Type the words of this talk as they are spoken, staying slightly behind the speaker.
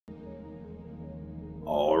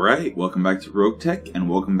Alright, welcome back to Roguetech, and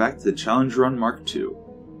welcome back to the Challenge Run MkII.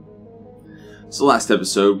 So last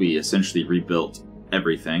episode, we essentially rebuilt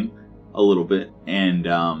everything a little bit, and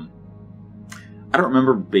I don't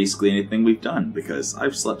remember basically anything we've done, because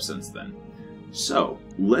I've slept since then. So,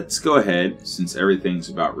 let's go ahead, since everything's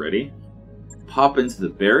about ready, pop into the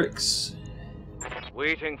barracks,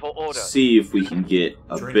 waiting for order. See if we can get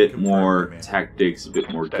a bit more tactics, a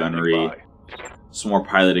bit more gunnery, some more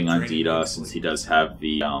piloting on Dita, since he does have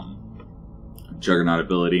the Juggernaut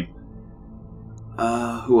ability.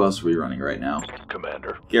 Who else are we running right now?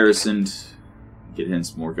 Commander. Garrisoned. Get him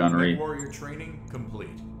some more gunnery. Mechwarrior training complete.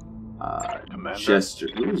 Commander. Jester.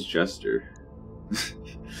 Who is Jester?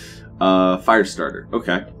 Firestarter.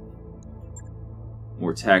 Okay.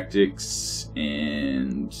 More tactics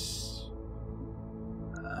and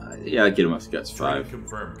yeah, get him up to guts 5.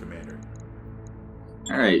 Confirmed, Commander.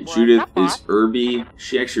 Alright, Judith is Irby.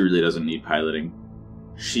 She actually really doesn't need piloting.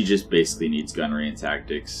 She just basically needs gunnery and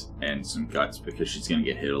tactics and some guts because she's going to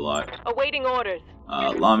get hit a lot. Awaiting orders.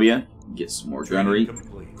 Lamia, get some more gunnery.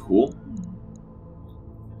 Cool.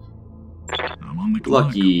 I'm on the clock.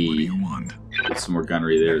 Lucky, what do you want? Get some more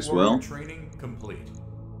gunnery there as well. Training complete.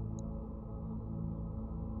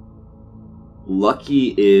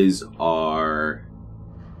 Lucky is our...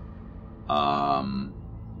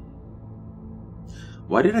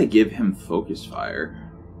 Why did I give him focus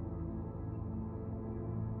fire?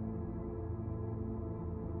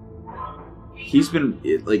 He's been,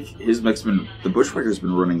 his mech's been, the Bushwhacker's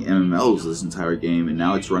been running MMLs this entire game, and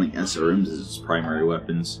now it's running SRMs as its primary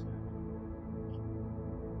weapons.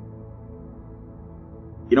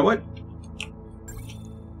 You know what?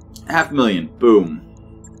 500,000. Boom.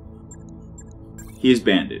 He is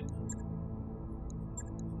banded.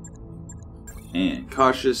 And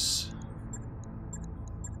cautious.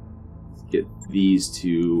 Let's get these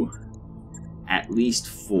to at least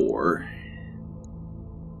 4.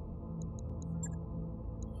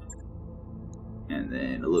 And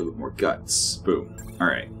then a little bit more guts. Boom.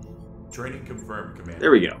 Alright. Training confirmed, Commander.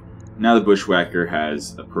 There we go. Now the Bushwhacker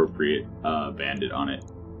has appropriate bandit on it.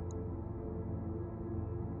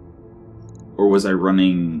 Or was I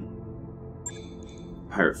running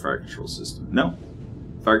Pirate Fire Control System? No.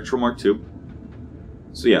 Fire Control Mark II.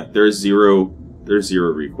 So yeah, there's zero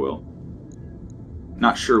recoil.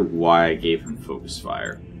 Not sure why I gave him focus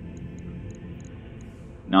fire.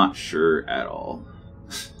 Not sure at all.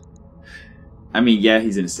 I mean, yeah,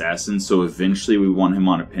 he's an assassin, so eventually we want him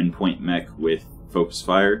on a pinpoint mech with focus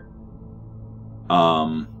fire.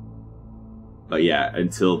 But yeah,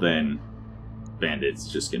 until then, bandit's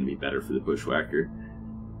just gonna be better for the Bushwhacker.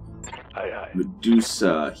 Aye, aye.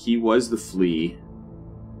 Medusa, he was the flea.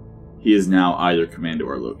 He is now either Commando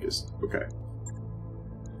or Locust. Okay.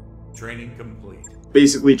 Training complete.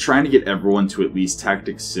 Basically, trying to get everyone to at least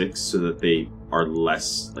Tactic 6 so that they are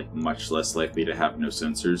much less likely to have no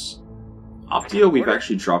sensors. Optio, we've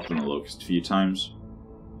actually dropped on the Locust a few times.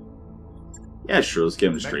 Yeah, sure, let's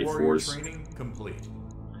give him straight 4s. Training complete.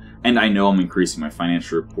 And I know I'm increasing my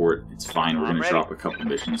financial report. It's fine, we're going to drop a couple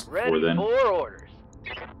missions before then. Ready for orders.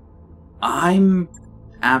 I'm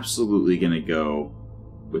absolutely going to go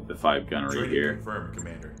with the 5 gunnery Training here. Confirmed,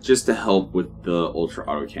 Commander. Just to help with the ultra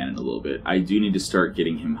autocannon a little bit. I do need to start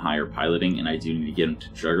getting him higher piloting, and I do need to get him to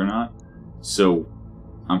Juggernaut. So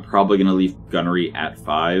I'm probably going to leave gunnery at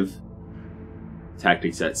 5,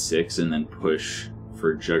 tactics at 6, and then push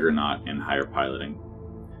for Juggernaut and higher piloting.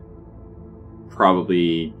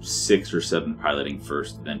 Probably 6 or 7 piloting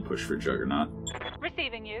first, then push for Juggernaut.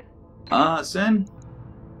 Receiving you. Sen?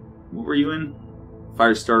 What were you in?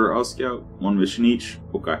 Firestarter, All Scout, 1 mission each?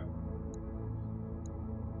 Okay.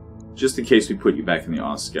 Just in case we put you back in the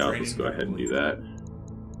All Scout, let's go ahead and do that.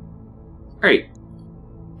 Alright.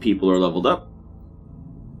 People are leveled up.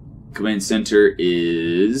 Command Center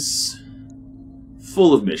is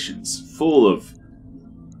full of missions. Full of...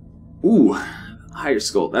 Ooh, Higher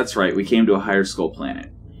Skull. That's right, we came to a Higher Skull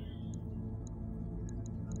planet.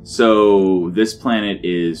 So, this planet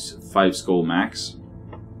is 5 Skull max.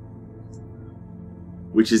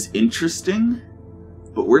 Which is interesting,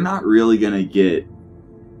 but we're not really going to get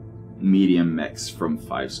medium mechs from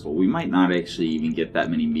 5 Skull. We might not actually even get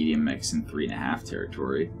that many medium mechs in 3.5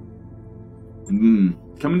 territory.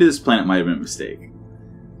 Coming to this planet might have been a mistake.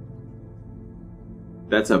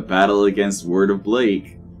 That's a battle against Word of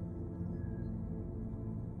Blake.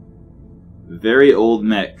 Very old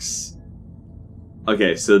mechs.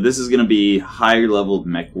 Okay, so this is going to be higher leveled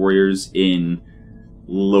Mechwarriors in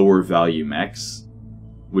lower value mechs,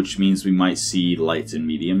 which means we might see lights and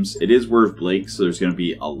mediums. It is Word of Blake, so there's going to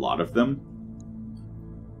be a lot of them.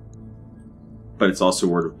 but it's also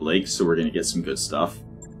Word of Blake, so we're going to get some good stuff.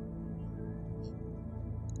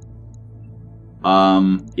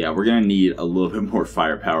 Yeah, we're going to need a little bit more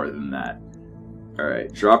firepower than that.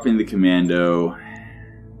 Alright, dropping the commando.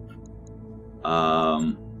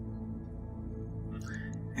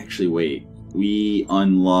 Actually, wait. We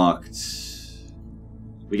unlocked...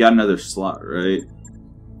 We got another slot, right?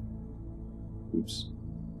 Oops.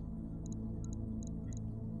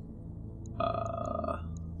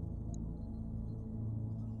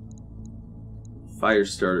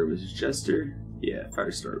 Firestarter was Jester? Yeah,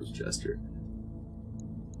 Firestarter was Jester.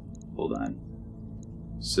 Hold on.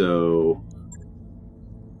 So...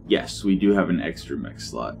 Yes, we do have an extra mech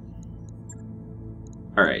slot.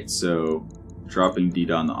 Alright, so... Dropping D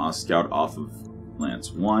on the Scout off of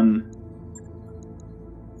Lance 1.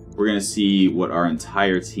 We're going to see what our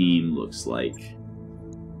entire team looks like.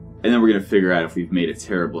 And then we're going to figure out if we've made a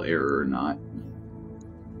terrible error or not.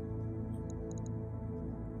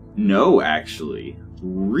 No, actually.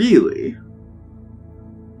 Really?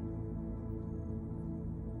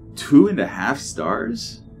 2.5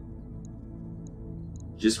 stars?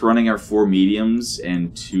 Just running our 4 mediums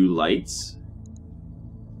and 2 lights?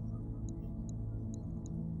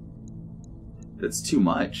 That's too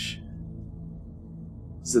much.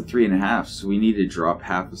 It's a 3.5, so we need to drop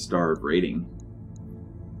half a star of rating.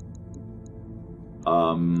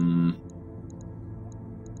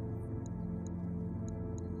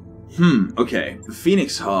 Okay. The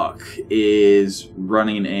Phoenix Hawk is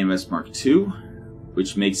running an AMS Mark II,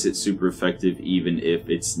 which makes it super effective even if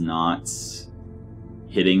it's not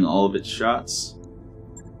hitting all of its shots.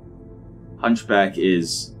 Hunchback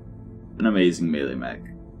is an amazing melee mech.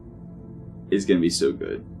 It's gonna be so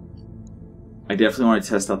good. I definitely want to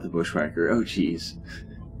test out the Bushwhacker. Oh, jeez.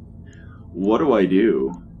 What do I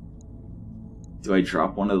do? Do I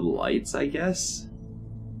drop one of the lights, I guess?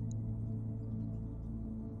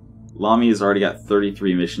 Lamy has already got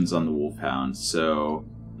 33 missions on the Wolfhound, so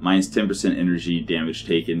minus 10% energy, damage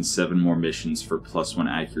taken, 7 more missions for +1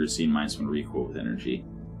 accuracy and -1 recoil with energy.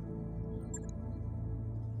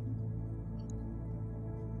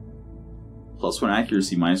 +1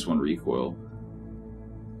 accuracy, -1 recoil.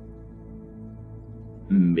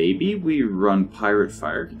 Maybe we run Pirate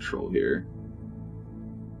Fire Control here.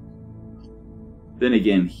 Then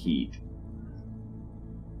again, heat.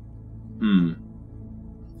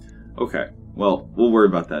 Okay, well, we'll worry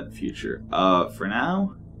about that in the future. For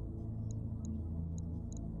now,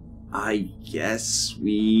 I guess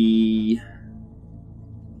we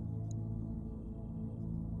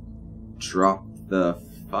drop the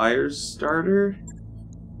fire starter.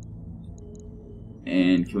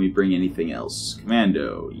 And can we bring anything else?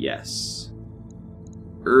 Commando, yes.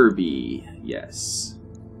 Irby, yes.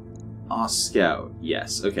 Scout,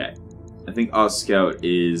 yes. Okay. I think Scout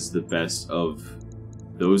is the best of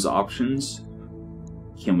those options.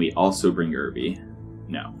 Can we also bring Irby?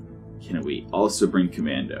 No. Can we also bring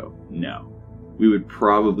Commando? No. We would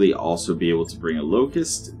probably also be able to bring a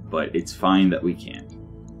Locust, but it's fine that we can't.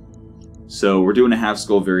 So we're doing a half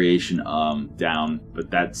skull variation down,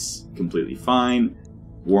 but that's completely fine.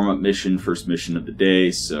 Warm-up mission, first mission of the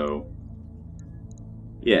day, so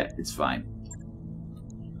yeah, it's fine.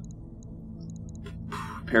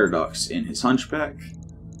 Paradox in his Hunchback.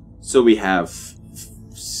 So we have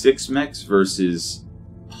 6 mechs versus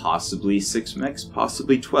possibly 6 mechs,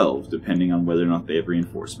 possibly 12, depending on whether or not they have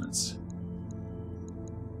reinforcements.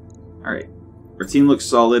 Alright, our team looks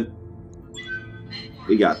solid.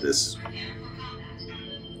 We got this.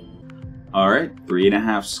 Alright,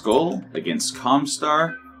 3.5 skull against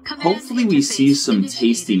Comstar. Hopefully we see some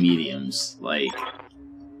tasty mediums, like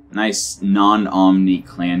nice non-omni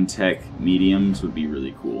clan tech mediums would be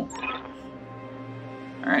really cool.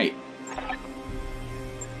 Alright.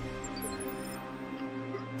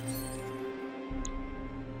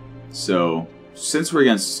 So, since we're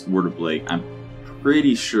against Word of Blake, I'm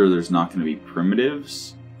pretty sure there's not going to be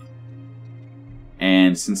primitives.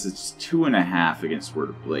 And since it's 2.5 against Word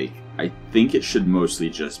of Blake, I think it should mostly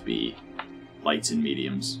just be lights and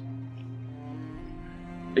mediums.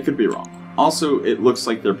 I could be wrong. Also, it looks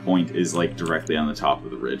like their point is like directly on the top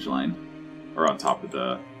of the ridgeline, or on top of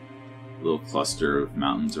the little cluster of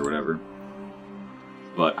mountains or whatever.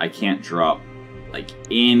 But I can't drop like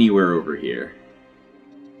anywhere over here.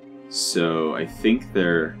 So I think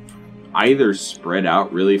they're either spread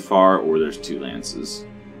out really far or there's 2 lances.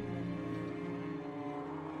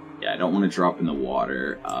 Yeah, I don't want to drop in the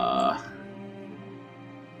water.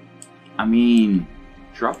 I mean,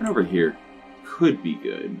 dropping over here could be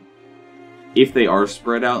good. If they are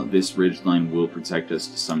spread out, this ridgeline will protect us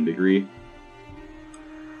to some degree.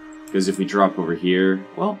 Because if we drop over here,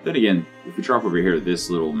 well, then again, if we drop over here, this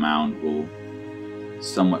little mound will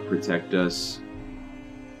somewhat protect us.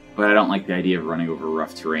 But I don't like the idea of running over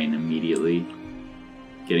rough terrain immediately.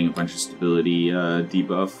 Getting a bunch of stability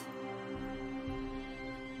debuff.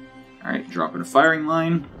 Alright, drop in a firing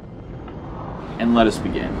line. And let us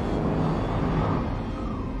begin.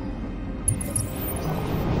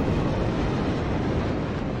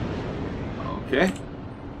 Okay.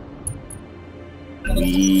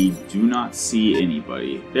 We do not see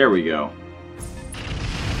anybody. There we go.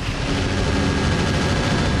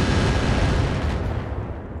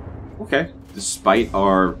 Okay. Despite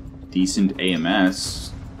our decent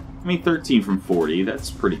AMS, I mean 13 from 40, that's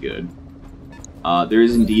pretty good. There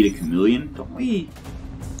is indeed a chameleon. Don't we...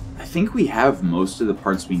 I think we have most of the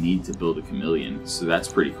parts we need to build a chameleon, so that's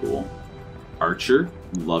pretty cool. Archer,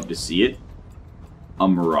 love to see it. A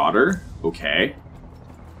marauder, okay.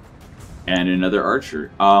 And another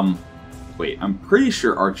archer. Wait, I'm pretty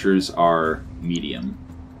sure archers are medium.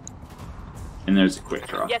 And there's a quick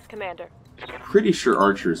draw. Yes, Commander. Pretty sure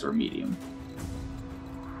archers are medium.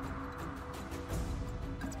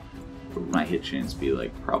 What would my hit chance be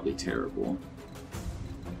like? Probably terrible.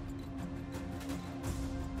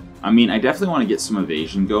 I mean, I definitely want to get some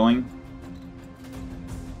evasion going.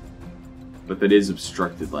 But that is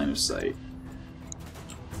obstructed line of sight.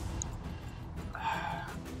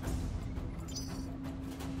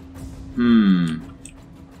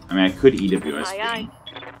 I mean, I could EWS Aye,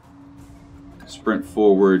 ping. Sprint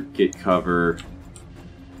forward, get cover,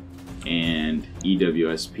 and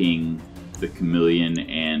EWS ping the chameleon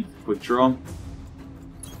and quick draw.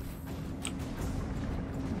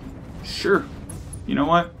 Sure. You know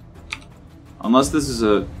what? Unless this is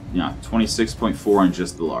a 26.4 on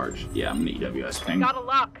just the large. Yeah, I'm gonna EWS ping. Got a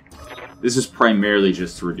lock. This is primarily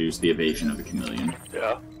just to reduce the evasion of the chameleon.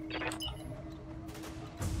 Yeah.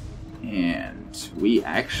 And we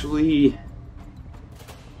actually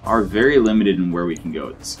are very limited in where we can go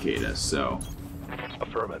with the cicada, so...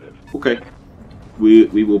 Affirmative. Okay. We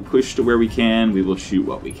will push to where we can, we will shoot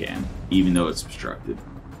what we can, even though it's obstructed.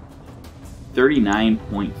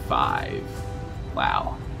 39.5.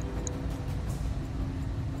 Wow.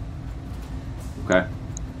 Okay.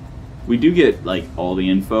 We do get, like, all the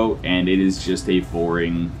info, and it is just a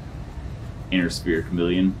boring inner sphere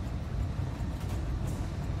chameleon.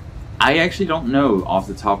 I actually don't know off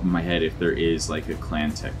the top of my head if there is like a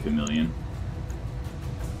clan tech chameleon.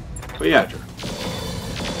 But yeah.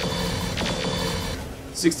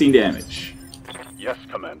 16 damage. Yes,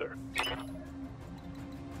 Commander.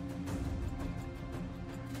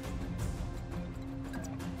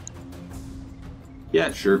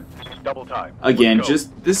 Yeah, sure. Double time. Again, Let's go.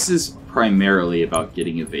 just this is primarily about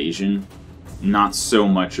getting evasion, not so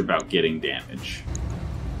much about getting damage.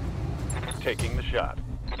 Taking the shot.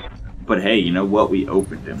 But hey, you know what? We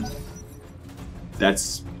opened him.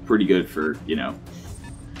 That's pretty good for, you know,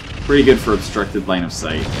 pretty good for obstructed line of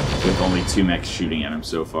sight with only 2 mechs shooting at him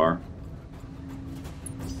so far.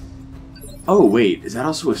 Oh, wait, is that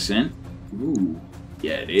also a Sint? Ooh,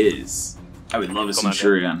 yeah, it is. I would love a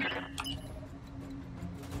Centurion.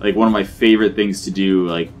 Like, one of my favorite things to do,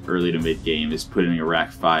 like, early to mid-game is putting a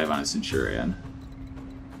Rack 5 on a Centurion.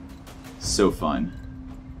 So fun.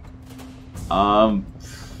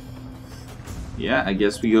 Yeah, I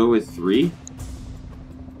guess we go with 3.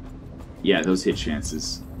 Yeah, those hit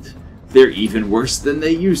chances. They're even worse than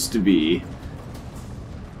they used to be.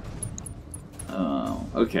 Oh,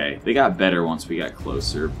 okay. They got better once we got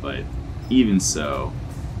closer, but even so,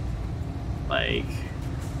 like...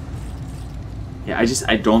 Yeah,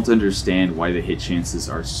 I don't understand why the hit chances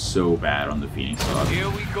are so bad on the Phoenix Dog. Here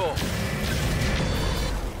we go.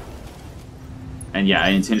 And yeah, I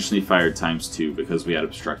intentionally fired ×2 because we had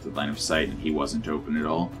obstructed line of sight and he wasn't open at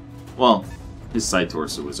all. Well, his side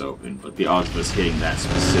torso was open, but the odds of us hitting that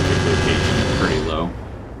specific location is pretty low.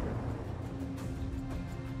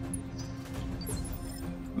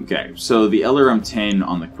 Okay, so the LRM-10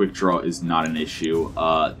 on the quick draw is not an issue.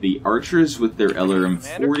 The archers with their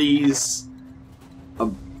LRM-40s, a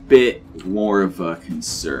bit more of a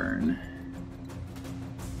concern.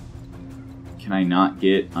 Can I not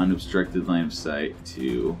get unobstructed line of sight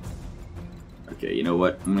to... Okay, you know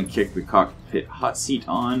what? I'm going to kick the cockpit hot seat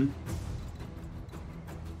on.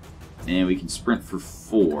 And we can sprint for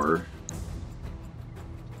 4.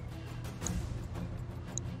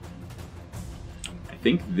 I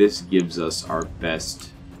think this gives us our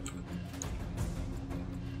best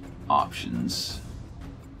options.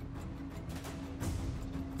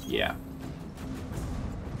 Yeah.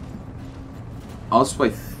 Also, I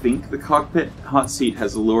think the cockpit hot seat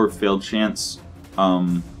has a lower fail chance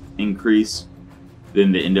increase,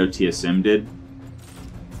 than the Indo TSM did.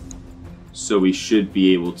 So we should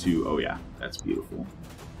be able to... Oh yeah, that's beautiful.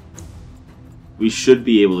 We should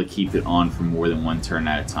be able to keep it on for more than one turn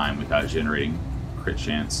at a time without generating crit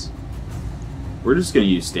chance. We're just going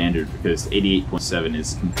to use standard because 88.7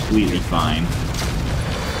 is completely fine.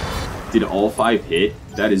 Did all 5 hit?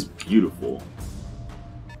 That is beautiful.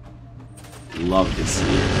 Love to see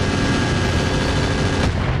it.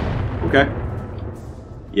 Okay.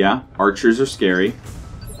 Yeah, archers are scary.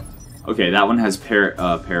 Okay, that one has pair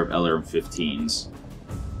of LRM-15s.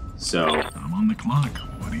 So I'm on the clock.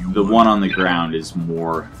 What do you the want? one on the ground is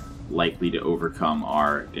more likely to overcome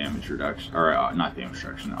our damage reduction, or not damage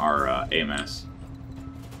reduction, our AMS.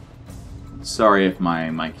 Sorry if my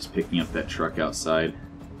mic is picking up that truck outside.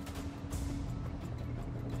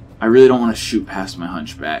 I really don't want to shoot past my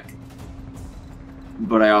hunchback,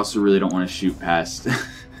 but I also really don't want to shoot past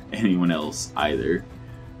anyone else either.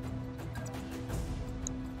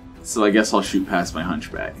 So I guess I'll shoot past my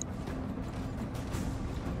hunchback.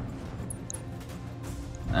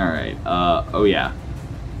 Alright, oh yeah.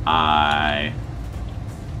 I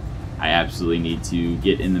absolutely need to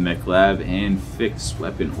get in the mech lab and fix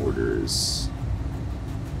weapon orders.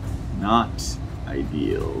 Not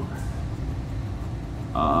ideal.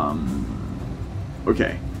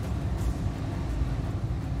 Okay.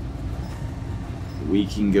 We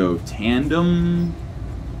can go tandem,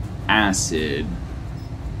 acid,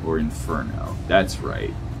 or inferno. That's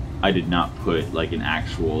right. I did not put like an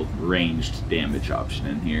actual ranged damage option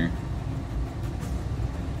in here.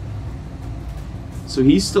 So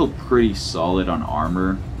he's still pretty solid on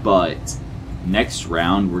armor, but next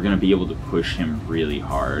round we're going to be able to push him really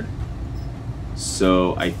hard.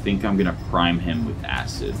 So I think I'm going to prime him with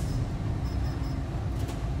acid.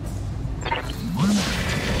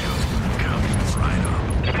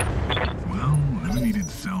 Well, I needed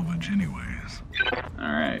salvage anyways.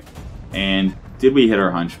 Alright. And did we hit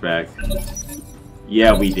our hunchback?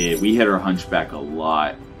 Yeah, we did. We hit our hunchback a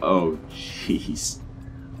lot. Oh, jeez.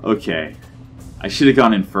 Okay. I should have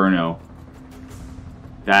gone Inferno.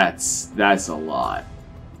 That's a lot.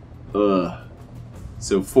 Ugh.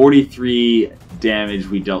 So 43 damage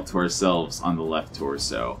we dealt to ourselves on the left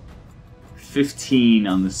torso. 15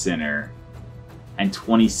 on the center. And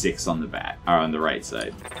 26 on the back, or on the right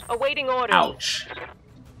side. Awaiting orders. Ouch.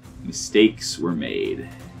 Mistakes were made.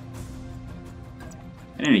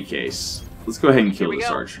 In any case, let's go ahead and kill this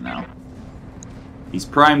archer now. He's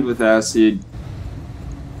primed with acid.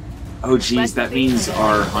 Oh geez, that means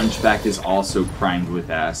our hunchback is also primed with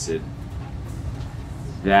acid.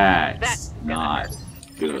 That's not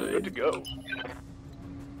Good to good. go.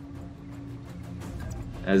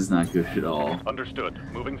 That is not good at all. Understood.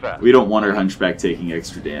 Moving fast. We don't want our hunchback taking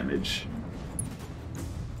extra damage.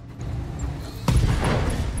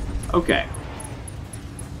 Okay.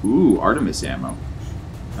 Ooh, Artemis ammo.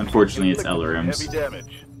 Unfortunately, it's LRMs. Heavy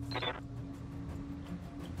damage.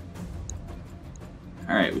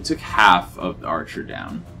 Alright, we took half of the archer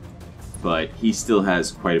down, but he still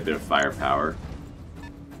has quite a bit of firepower.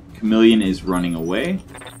 Chameleon is running away.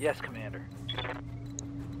 Yes, Commander.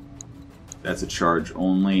 That's a charge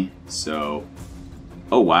only, so...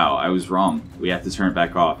 Oh wow, I was wrong. We have to turn it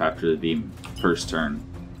back off after the first turn.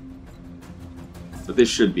 But this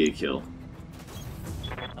should be a kill.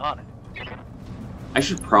 On it. I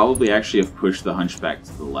should probably actually have pushed the hunchback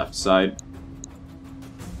to the left side.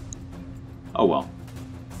 Oh well.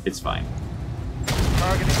 It's fine.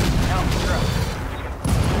 Targeting out truck.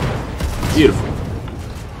 Beautiful.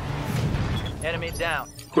 Enemy down.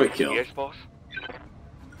 Quick kill. Yes, boss.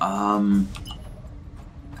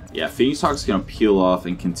 Yeah, Phoenix Hawk's gonna peel off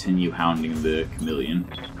and continue hounding the Chameleon.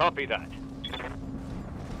 Copy that.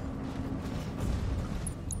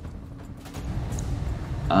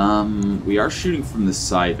 We are shooting from the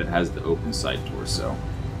side that has the open side torso.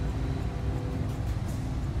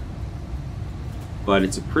 But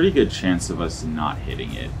it's a pretty good chance of us not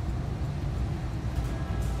hitting it.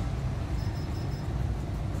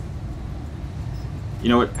 You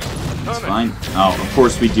know what? It's fine. Oh, of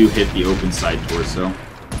course we do hit the open side torso.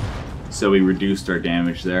 So we reduced our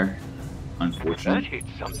damage there. That Unfortunately. hit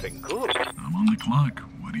something good. I'm on the clock.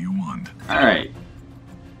 What do you want? Alright.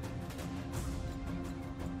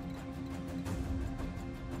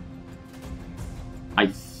 I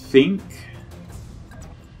think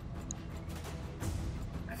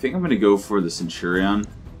I'm gonna go for the Centurion.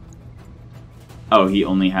 Oh, he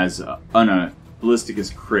only has oh no, ballistic is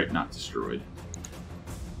crit, not destroyed.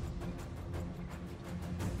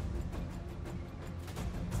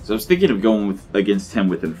 So I was thinking of going against him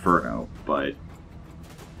with Inferno, but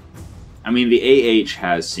I mean the AH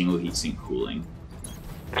has single heatsink cooling,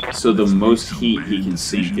 So the most heat he can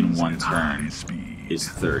sink in one turn is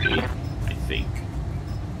 30, I think.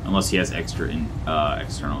 Unless he has extra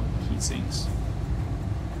external heat sinks.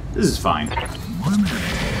 This is fine.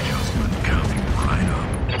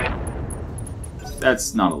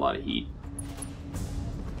 That's not a lot of heat.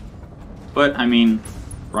 But, I mean,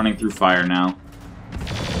 running through fire now.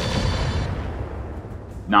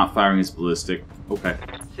 Not firing his ballistic. Okay.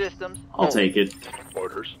 Systems. I'll take it.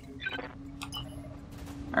 Orders.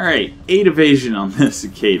 Alright, 8 evasion on this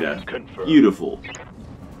cicada. Confirmed. Beautiful.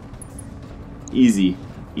 Easy.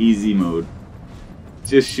 Easy mode.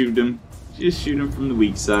 Just shoot him. Just shoot him from the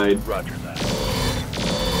weak side. Roger that.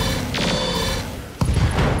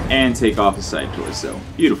 And take off his side torso.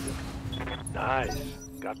 Beautiful. Nice.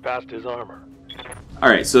 Got past his armor.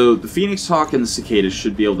 Alright, so the Phoenix Hawk and the Cicada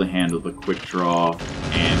should be able to handle the quick draw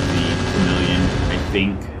and the chameleon,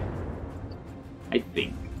 I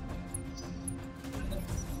think.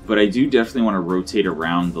 But I do definitely want to rotate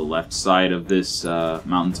around the left side of this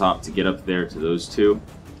mountaintop to get up there to those two.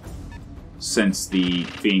 Since the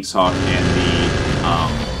Phoenix Hawk and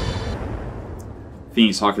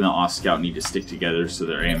the Off Scout need to stick together so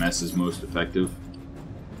their AMS is most effective.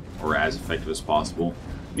 Or as effective as possible.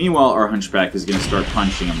 Meanwhile, our Hunchback is going to start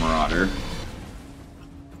punching a Marauder.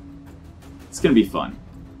 It's going to be fun.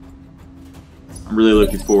 I'm really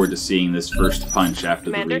looking forward to seeing this first punch after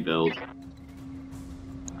the rebuild.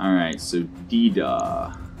 Alright, so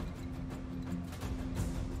Dida.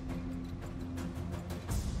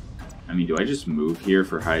 I mean, do I just move here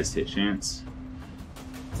for highest hit chance?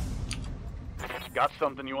 Got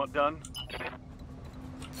something you want done?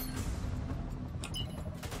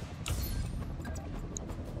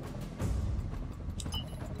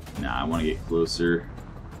 Nah, I want to get closer.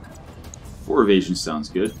 4 evasion sounds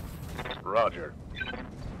good. Roger.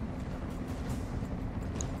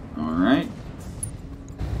 Alright.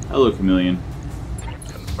 Hello, Chameleon.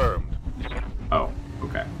 Confirmed. Oh,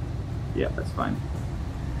 okay. Yeah, that's fine.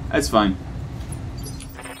 That's fine.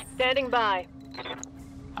 Standing by.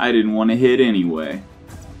 I didn't want to hit anyway.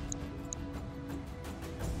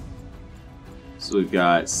 So we've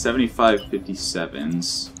got 75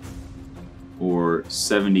 57s or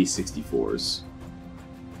 70 64s.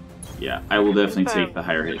 Yeah, I will definitely take the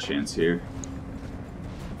higher hit chance here.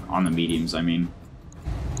 On the mediums, I mean.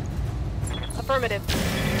 Affirmative.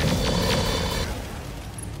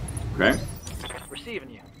 Okay. Receiving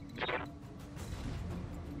you.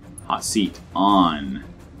 Hot seat on.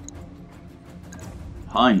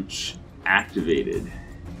 Punch activated.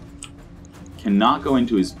 Cannot go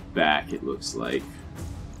into his back, it looks like.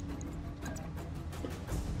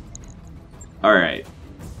 Alright.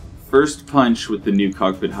 First punch with the new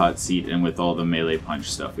cockpit hot seat and with all the melee punch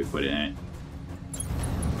stuff we put in it.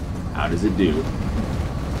 How does it do?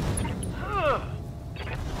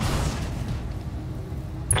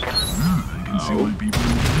 I can see why people.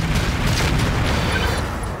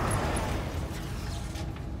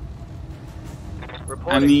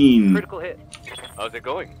 Reporting. I mean, Critical hit. How's it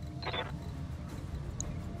going?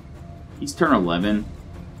 he's turn 11.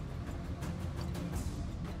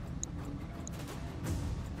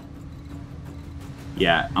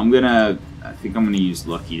 Yeah, I think I'm gonna use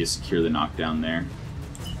Lucky to secure the knockdown there.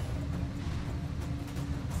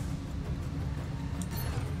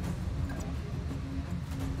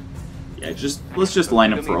 Yeah, let's just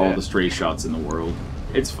line up for all the stray shots in the world.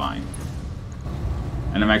 It's fine.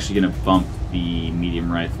 And I'm actually gonna bump the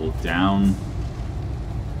medium rifle down.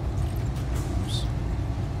 Oops.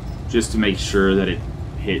 Just to make sure that it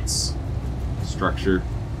hits structure.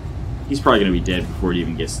 He's probably gonna be dead before it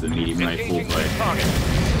even gets to the medium rifle, but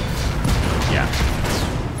yeah.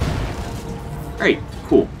 Great,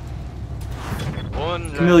 cool.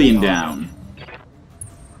 Chameleon down.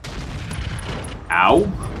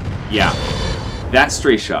 Ow. Yeah. That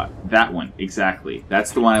stray shot. That one, exactly.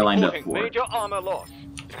 That's the one I lined up for. Major armor loss.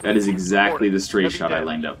 That is exactly the stray shot I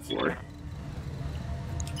lined up for.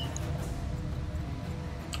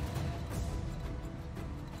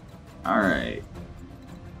 Alright.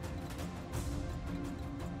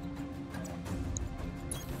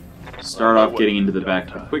 Start off getting into the back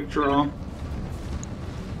of the quick draw.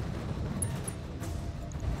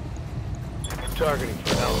 Targeting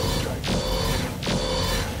for an alpha strike.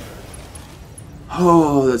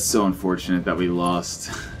 Oh, that's so unfortunate that we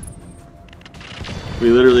lost. We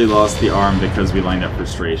literally lost the arm because we lined up for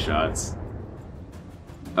stray shots.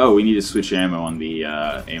 Oh, we need to switch ammo on the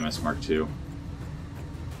AMS Mark II.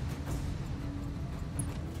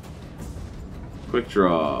 Quick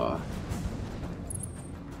draw.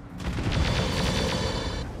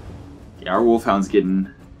 Yeah, our Wolfhound's getting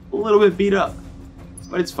a little bit beat up,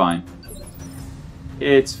 but it's fine.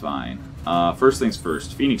 It's fine. First things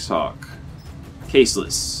first. Phoenix Hawk.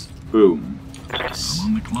 Caseless. Boom. I'm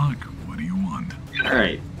on the clock. What do you want?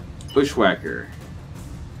 Alright. Bushwhacker.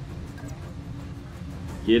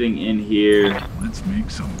 Getting in here. Let's make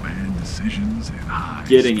some bad decisions at high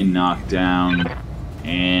Getting a speed. knockdown.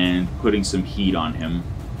 And putting some heat on him.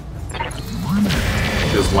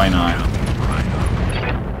 Because why not?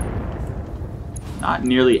 Not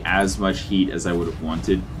nearly as much heat as I would have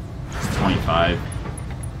wanted. It's 25.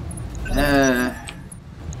 I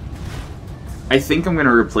think I'm going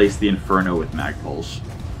to replace the Inferno with Magpulse.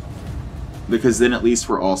 Because then at least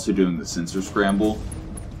we're also doing the sensor scramble.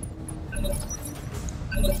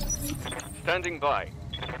 Standing by.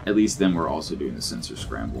 At least then we're also doing the sensor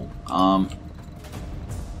scramble. I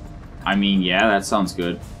mean, yeah, that sounds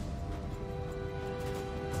good.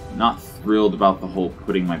 Not thrilled about the whole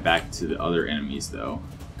putting my back to the other enemies, though.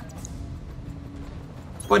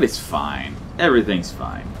 But it's fine. Everything's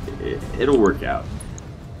fine. It'll work out.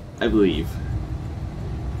 I believe.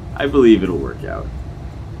 I believe it'll work out.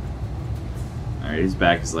 Alright, his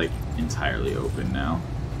back is, like, entirely open now.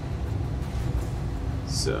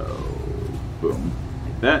 So, boom.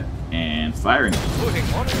 Like that. And firing. Putting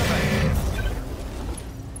one in the back.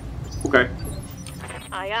 Okay.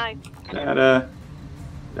 Aye, aye.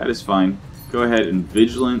 That is fine. Go ahead and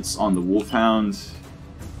vigilance on the Wolfhound.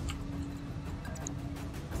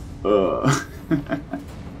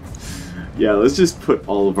 Yeah, let's just put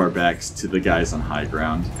all of our backs to the guys on high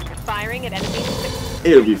ground. Firing at enemies.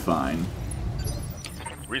 It'll be fine.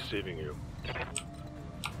 Receiving you.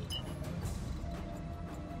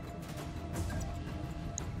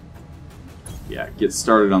 Yeah, get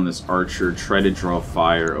started on this archer. Try to draw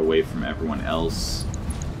fire away from everyone else.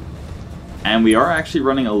 And we are actually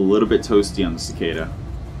running a little bit toasty on the cicada.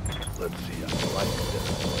 Let's see. I like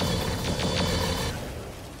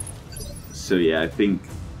this. So yeah, I think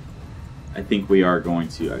we are going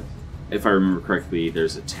to, if I remember correctly,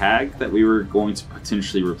 there's a tag that we were going to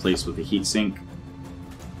potentially replace with a heatsink.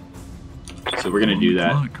 So we're going to do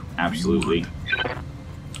that, absolutely.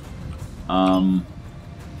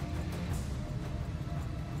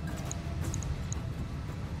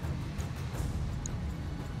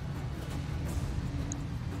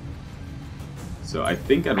 So I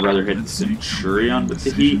think I'd rather hit the Centurion with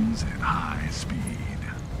the heat. At high speed.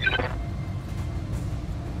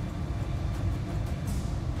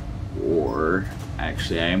 Or,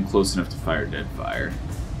 actually, I am close enough to fire Deadfire.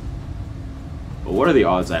 But what are the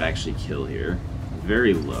odds I'd actually kill here?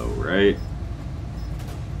 Very low, right?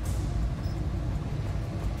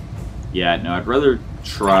 Yeah, no, I'd rather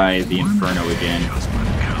try the Inferno again.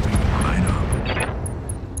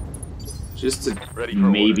 Just to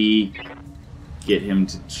maybe get him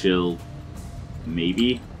to chill,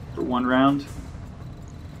 maybe, for one round.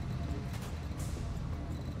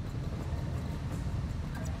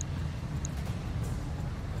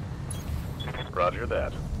 Roger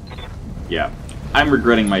that. Yeah, I'm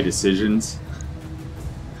regretting my decisions.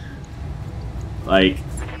 Like,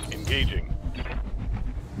 Engaging.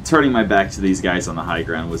 turning my back to these guys on the high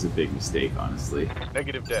ground was a big mistake, honestly.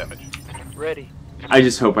 Negative damage. Ready. I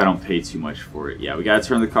just hope I don't pay too much for it. Yeah, we gotta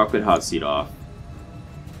turn the cockpit hot seat off.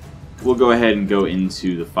 We'll go ahead and go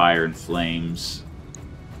into the fire and flames.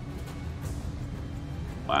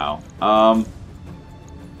 Wow.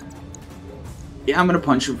 Yeah, I'm gonna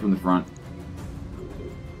punch him from the front.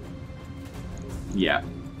 Yeah.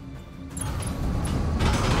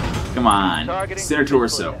 Come on. Targeting Center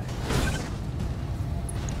torso.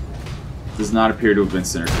 Does not appear to have been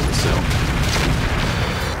center torso.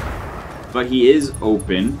 But he is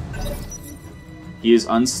open. He is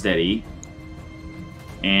unsteady.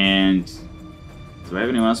 And do I have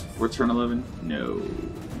anyone else before turn 11? No,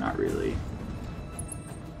 not really.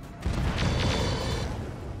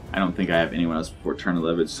 I don't think I have anyone else before turn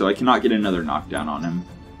 11, so I cannot get another knockdown on him.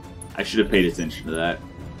 I should have paid attention to that.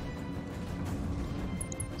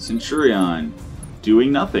 Centurion,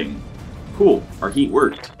 doing nothing. Cool, our heat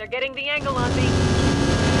worked. They're getting the angle on me.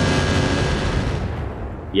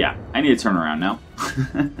 Yeah, I need to turn around now.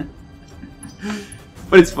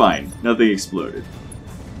 But it's fine, nothing exploded.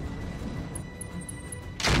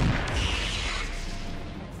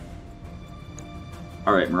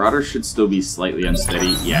 Alright, Marauder should still be slightly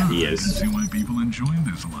unsteady. Yeah, he I can is. see why people enjoy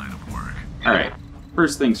this line of work. Alright,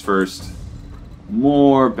 first things first.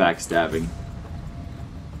 More backstabbing.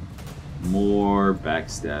 More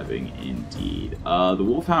backstabbing indeed. The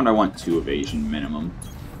Wolfhound, I want 2 evasion minimum.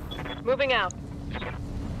 Moving out.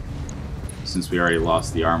 Since we already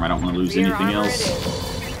lost the arm, I don't want to lose Rear anything armor else. it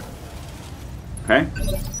is. Okay,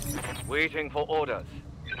 Waiting for orders.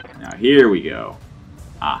 now here we go.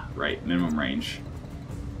 Ah, right, minimum range.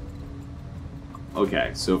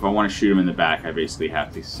 Okay, so if I want to shoot him in the back, I basically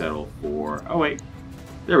have to settle for... Oh, wait.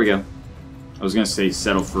 There we go. I was going to say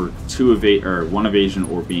settle for 1 evasion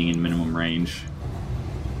or being in minimum range.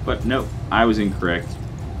 But no, I was incorrect.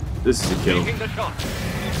 This is a kill. Taking the shot.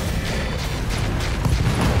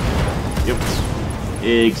 Yep.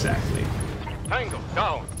 Exactly. Tango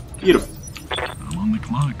down. Beautiful. I'm on the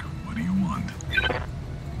clock. What do you want?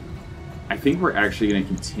 I think we're actually going to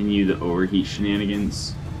continue the overheat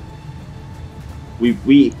shenanigans.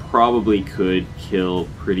 We probably could kill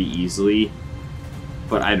pretty easily,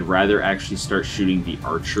 but I'd rather actually start shooting the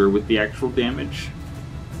archer with the actual damage.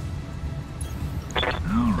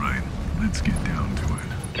 Alright, let's get down to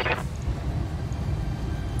it.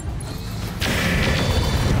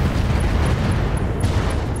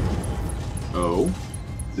 Oh?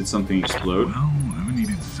 Did something explode? Well, who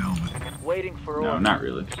needed salvage? Waiting for No, orders. not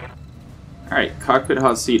really. Alright, cockpit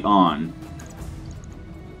hot seat on.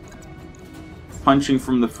 Punching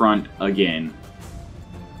from the front again.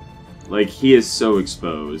 Like, he is so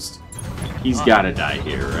exposed. He's gotta die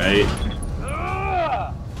here, right?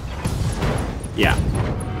 Yeah.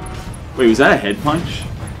 Wait, was that a head punch?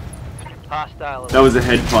 Hostile. That was a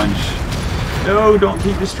head punch. No, don't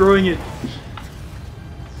keep destroying it.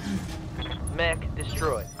 Mech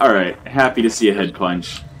destroyed. Alright, happy to see a head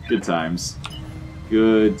punch. Good times.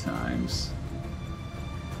 Good times.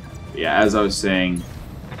 Yeah, as I was saying,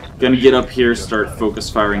 gonna get up here, start focus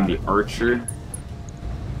firing the archer.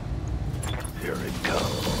 Here it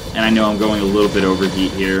comes. And I know I'm going a little bit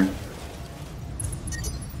overheat here.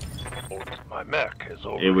 My mech is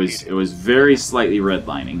overheating. It was very slightly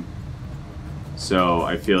redlining. So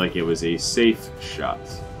I feel like it was a safe shot.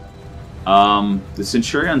 The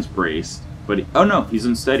Centurion's braced, but oh no, he's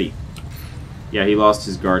unsteady. Yeah, he lost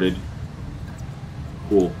his guarded.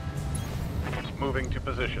 Cool. It's moving to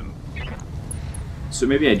position. So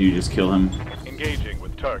maybe I do just kill him. Engaging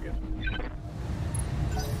with target.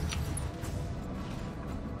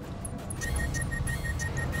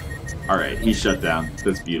 Alright, he's shut down.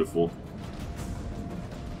 That's beautiful.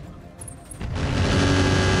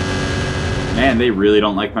 Man, they really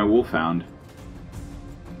don't like my wolfhound.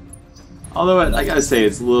 Although, I gotta say,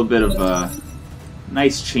 it's a little bit of a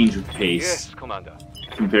nice change of pace Yes, Commander.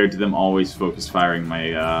 compared to them always focus firing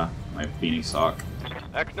my my Phoenix Hawk.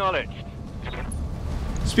 Acknowledged.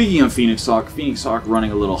 Speaking of Phoenix Hawk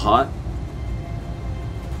running a little hot.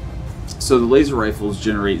 So the laser rifles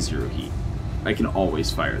generate 0 heat. I can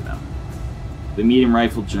always fire them. The medium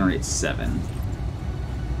rifle generates 7.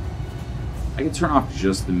 I can turn off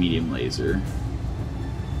just the medium laser.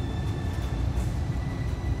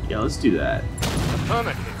 Yeah, let's do that.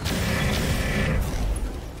 Affirmative.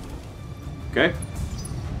 Okay.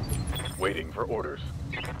 Waiting for orders.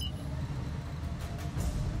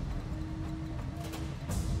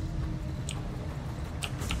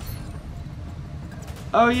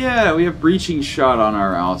 Oh yeah, we have breaching shot on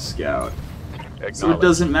our Owl Scout. So it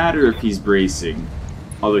doesn't matter if he's bracing.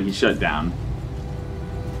 Although he shut down.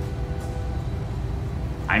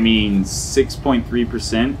 I mean,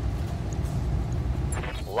 6.3%?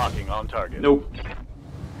 Locking on target. Nope.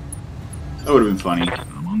 That would have been funny.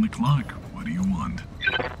 I'm on the clock. What do you want?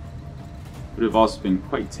 Would have also been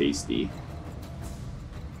quite tasty.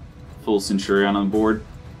 Full Centurion on board.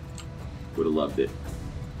 Would have loved it.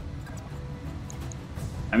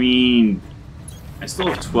 I mean, I still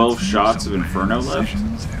have 12 shots of Inferno left.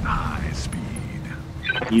 At high speed.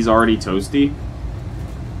 He's already toasty.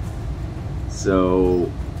 So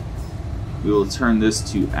we will turn this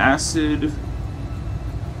to acid,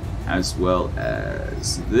 as well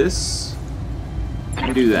as this,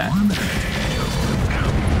 and do that.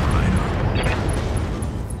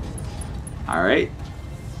 Alright,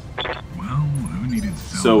 Well, who needed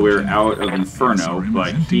so we're out of Inferno,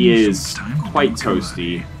 but he is quite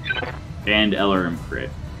toasty, and LRM crit.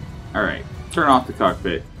 Alright, turn off the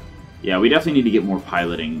cockpit. Yeah, we definitely need to get more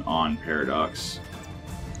piloting on Paradox.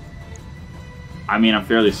 I mean, I'm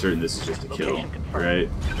fairly certain this is just a kill, Location confirmed. right?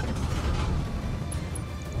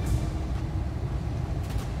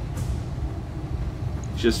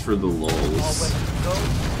 Just for the All lulz. weapons go.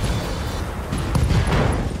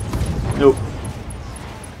 Nope.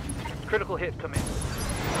 Critical hit coming.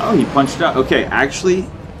 Oh, he punched out. Okay, actually,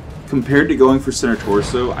 compared to going for center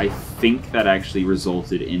torso, I think that actually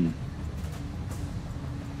resulted in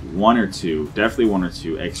definitely one or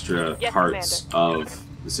two extra Yes, parts of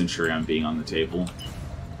the Centurion being on the table.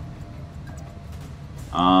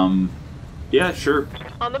 Yeah, sure.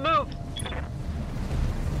 On the move.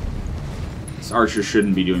 This archer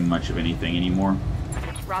shouldn't be doing much of anything anymore.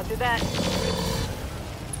 Roger that.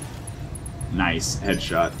 Nice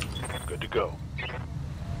headshot. Good to go.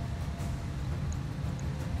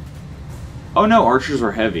 Oh no, archers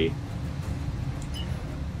are heavy.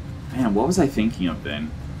 Man, what was I thinking of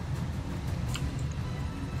then?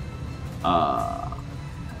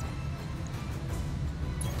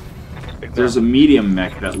 There's a medium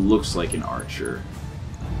mech that looks like an archer.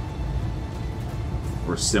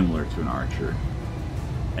 Or similar to an archer.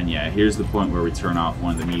 And yeah, here's the point where we turn off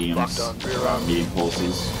one of the mediums, medium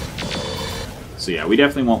pulses. So yeah, we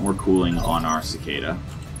definitely want more cooling on our cicada.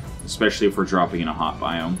 Especially if we're dropping in a hot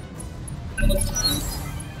biome.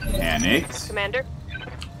 Panicked. Commander,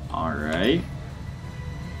 Alright.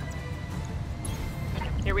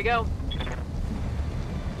 here we go.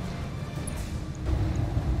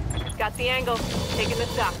 Got the angle. Taking the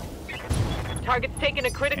stock. Target's taking a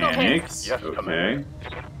critical hit. Panicked. Yes, Okay.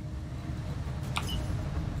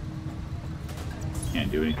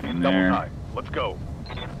 Can't do anything Double there. time. Let's go.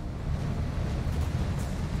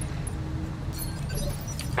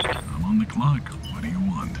 I'm on the clock. What do you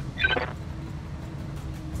want?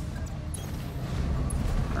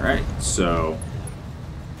 Alright, so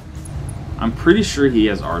I'm pretty sure he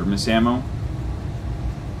has Artemis ammo.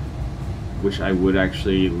 Which I would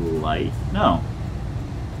actually like. No.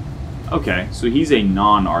 Okay, so he's a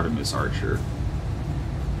non-Artemis archer.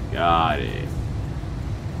 Got it.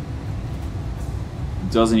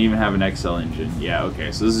 Doesn't even have an XL engine. Yeah,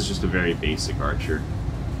 okay, so this is just a very basic archer.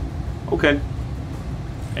 Okay.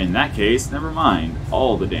 In that case, never mind.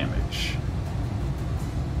 All the damage.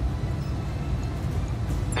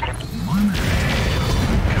 One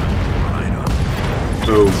right on.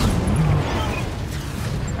 Boom.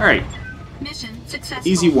 Alright, Mission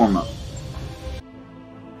successful. easy warm-up.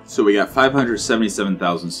 So we got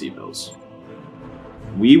 577,000 C-bills.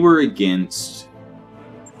 We were against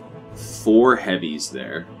 4 heavies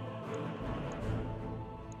there.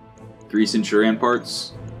 3 Centurion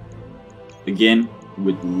parts. Again,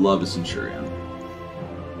 would love a Centurion.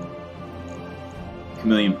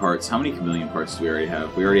 Chameleon parts. How many chameleon parts do we already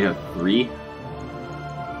have? We already have 3.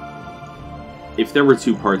 If there were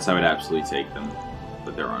 2 parts, I would absolutely take them.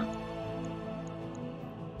 But there aren't.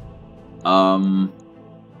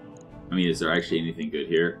 I mean, is there actually anything good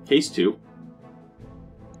here? Case 2.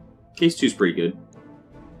 Case 2 is pretty good.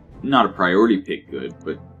 Not a priority pick good,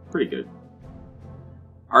 but pretty good.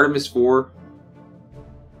 Artemis 4.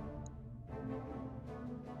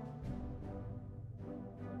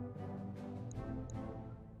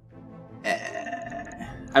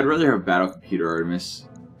 I'd rather have Battle Computer Artemis.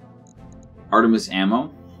 Artemis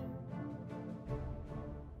ammo.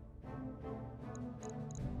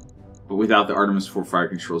 But without the Artemis 4 fire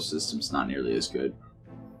control system, it's not nearly as good.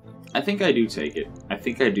 I think I do take it. I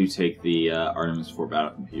think I do take the Artemis 4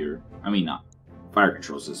 battle computer. I mean, not fire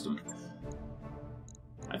control system.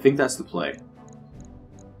 I think that's the play.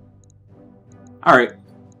 Alright.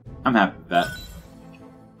 I'm happy with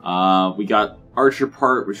that. We got Archer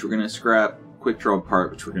part, which we're going to scrap. Quick Draw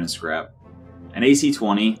part, which we're going to scrap. An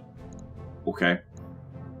AC-20. Okay.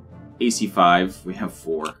 AC-5. We have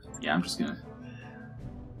 4. Yeah, I'm just going to...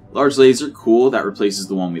 Large laser, cool. That replaces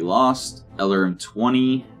the one we lost.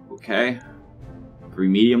 LRM-20. Okay. 3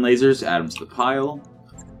 medium lasers, add them to the pile.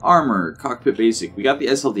 Armor, cockpit basic. We got the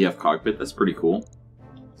SLDF cockpit, that's pretty cool.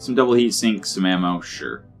 Some double heat sink, some ammo,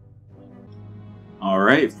 sure.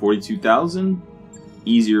 Alright, 42,000.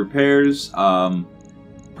 Easy repairs.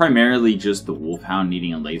 Primarily just the Wolfhound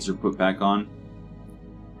needing a laser put back on.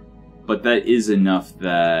 But that is enough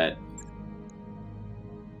that...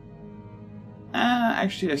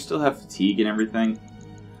 actually, I still have fatigue and everything.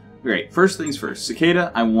 Great, first things first.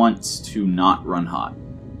 Cicada, I want to not run hot.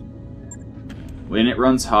 When it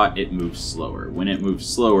runs hot, it moves slower. When it moves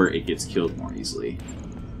slower, it gets killed more easily.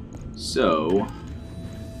 So,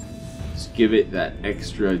 let's give it that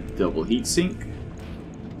extra double heat sink.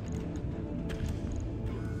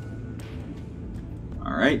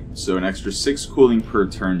 Alright, so an extra 6 cooling per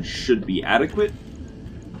turn should be adequate.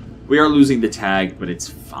 We are losing the tag, but it's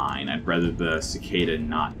fine. I'd rather the Cicada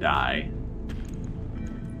not die.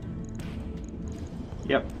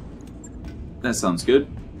 Yep. That sounds good.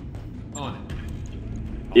 On it.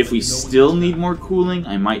 If we still need more cooling,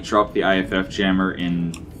 I might drop the IFF jammer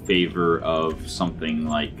in favor of something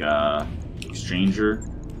like Exchanger.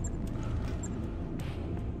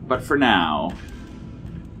 But for now,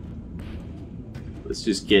 let's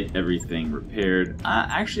just get everything repaired.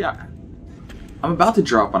 Actually, I'm about to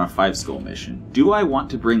drop on a 5-skull mission. Do I want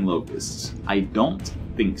to bring locusts? I don't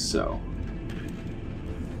think so.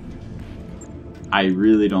 I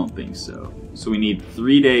really don't think so. So we need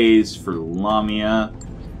 3 days for Lamia.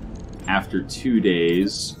 After 2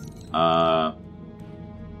 days,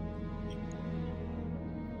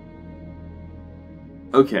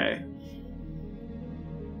 okay.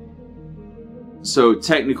 So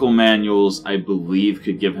technical manuals, I believe,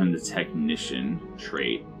 could give him the technician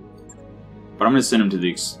trait. But I'm going to send him to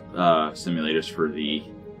the simulators for the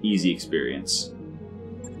easy experience.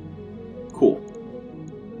 Cool.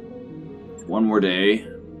 One more day. Hey,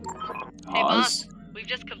 Pause. boss. We've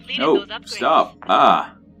just completed No, those upgrades. stop.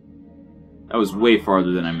 Ah. That was way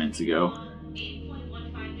farther than I meant to go.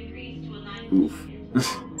 Oof.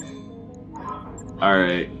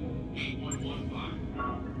 Alright.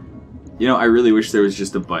 You know, I really wish there was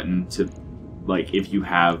just a button to, like, if you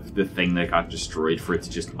have the thing that got destroyed, for it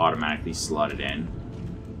to just automatically slot it in.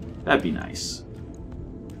 That'd be nice.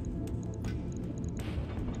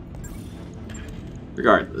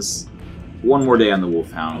 Regardless, one more day on the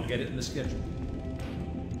Wolfhound. I'll get it in the schedule.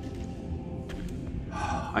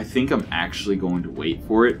 I think I'm actually going to wait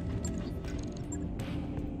for it.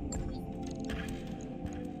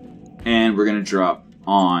 And we're going to drop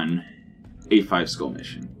on a 5-skull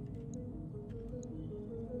mission.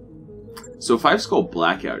 So 5-skull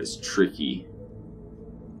blackout is tricky.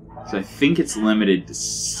 So I think it's limited to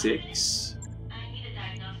 6.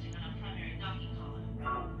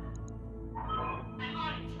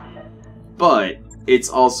 But it's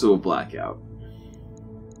also a blackout.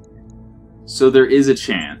 So there is a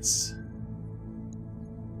chance.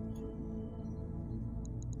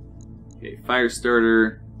 Okay,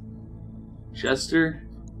 Firestarter. Chester.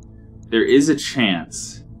 There is a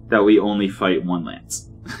chance that we only fight one lance.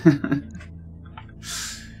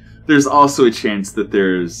 There's also a chance that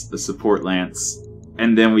there's a support lance,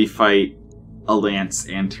 and then we fight a lance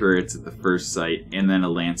and turrets at the first site, and then a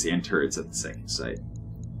lance and turrets at the second site.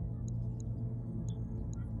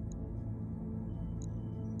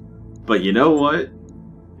 But you know what?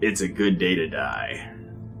 It's a good day to die.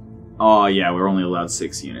 Oh yeah, we're only allowed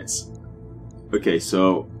 6 units. Okay,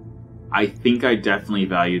 so I think I definitely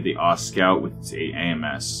value the Oss Scout with its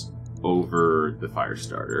AMS over the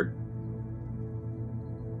Firestarter.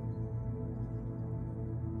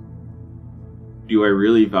 Do I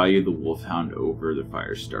really value the Wolfhound over the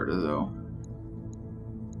Firestarter, though?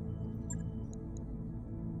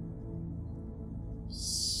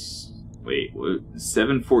 Wait, what?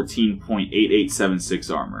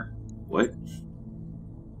 714.8876 armor. What?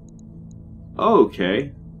 Oh,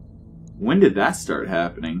 okay. When did that start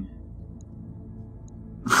happening?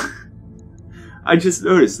 I just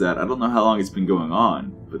noticed that. I don't know how long it's been going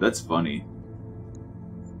on, but that's funny.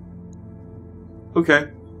 Okay.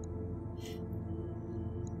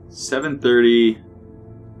 730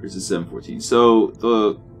 versus 714. So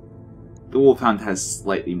the Wolfhound has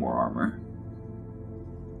slightly more armor.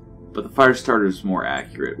 But the Firestarter is more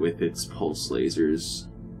accurate with its pulse lasers.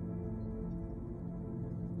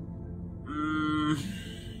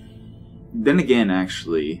 Then again,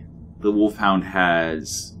 actually, the Wolfhound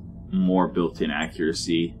has more built-in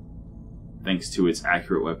accuracy thanks to its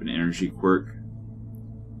accurate weapon energy quirk.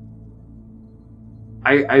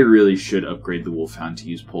 I really should upgrade the Wolfhound to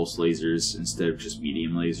use pulse lasers instead of just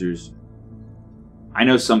medium lasers. I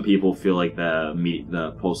know some people feel like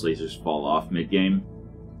the pulse lasers fall off mid-game,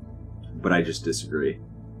 but I just disagree.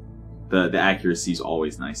 The accuracy is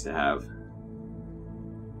always nice to have.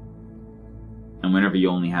 And whenever you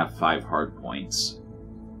only have 5 hard points,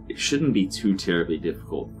 it shouldn't be too terribly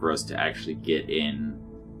difficult for us to actually get in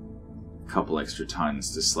a couple extra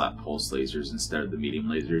tons to slap pulse lasers instead of the medium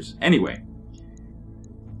lasers. Anyway,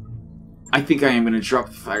 I think I am going to drop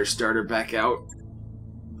the Firestarter back out.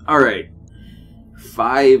 Alright.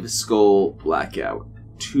 5-skull blackout.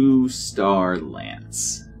 2-star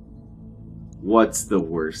lance. What's the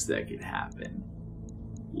worst that could happen?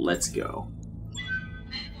 Let's go.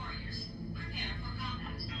 Mechwarriors, prepare for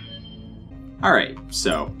combat. Alright,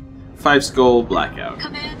 so 5-skull blackout.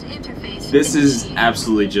 Command interface. This is initiated.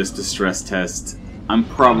 absolutely just a stress test. I'm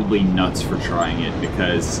probably nuts for trying it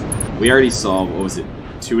because we already saw, what was it,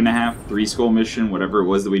 2.5, 3-skull mission, whatever it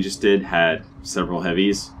was that we just did, had several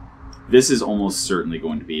heavies. This is almost certainly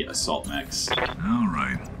going to be assault mechs.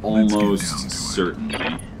 Alright. Almost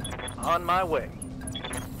certainly. On my way.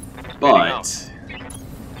 But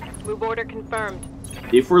Move order confirmed.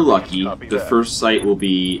 if we're lucky, Copy the that. first site will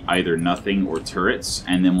be either nothing or turrets,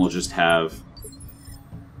 and then we'll just have,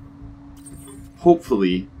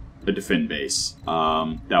 hopefully, a defend base.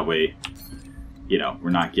 That way, you know, we're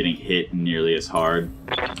not getting hit nearly as hard.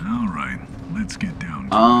 Alright, let's get down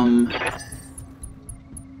to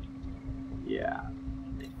Yeah.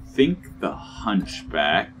 I think the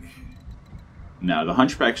Hunchback... No, the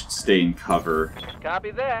Hunchback should stay in cover. Copy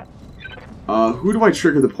that. Who do I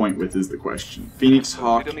trigger the point with is the question. Phoenix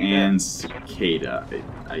Hawk Lead me and Cicada,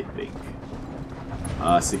 I think.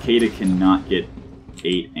 Cicada cannot get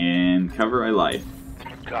 8 and cover, I lied.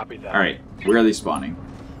 Copy that. Alright, where are they spawning?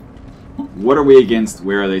 What are we against?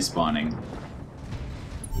 Where are they spawning?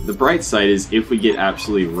 The bright side is if we get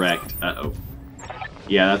absolutely wrecked... Uh-oh.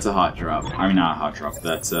 Yeah, that's a hot drop. I mean, not a hot drop.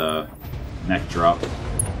 That's a mech drop.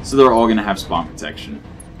 So they're all going to have spawn protection.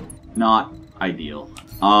 Not ideal.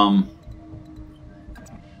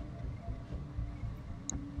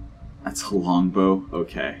 That's a longbow?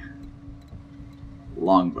 Okay.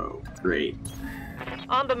 Longbow. Great.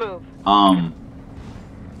 On the move.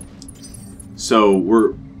 So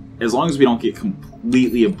we're... As long as we don't get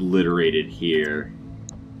completely obliterated here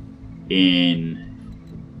in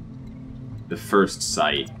the first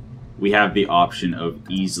site, we have the option of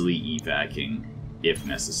easily evacing if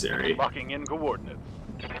necessary. Locking in coordinates.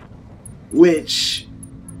 Which,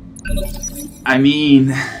 I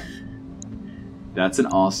mean, that's an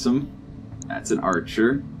awesome, that's an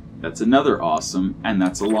archer, that's another awesome, and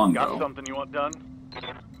that's a Got longbow. something you want done?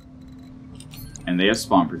 And they have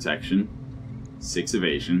spawn protection, 6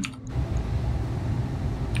 evasion.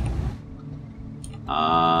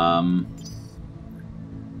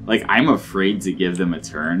 Like, I'm afraid to give them a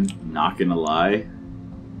turn, not gonna lie.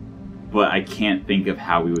 But I can't think of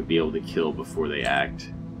how we would be able to kill before they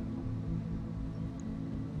act.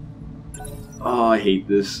 Oh, I hate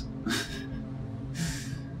this.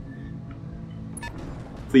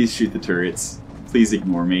 Please shoot the turrets. Please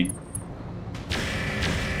ignore me.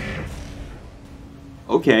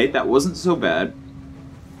 Okay, that wasn't so bad.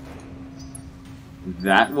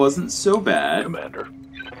 That wasn't so bad. Commander.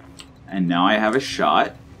 And now I have a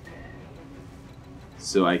shot.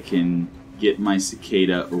 So I can get my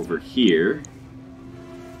cicada over here.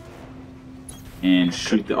 And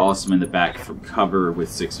shoot the awesome in the back from cover with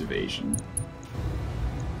 6 evasion.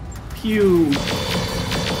 Pew!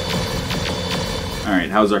 Alright,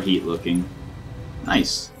 how's our heat looking?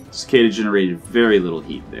 Nice. Cicada generated very little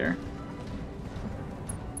heat there.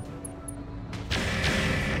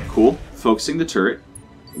 Cool. Focusing the turret.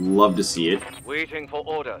 Love to see it. Waiting for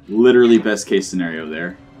orders. Literally best case scenario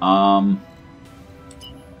there.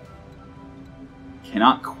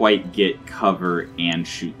 Cannot quite get cover and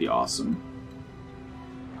shoot the awesome.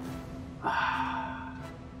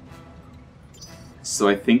 So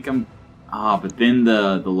I think I'm... but then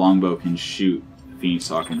the longbow can shoot the Phoenix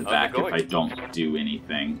Hawk in the back if I don't do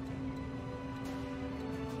anything.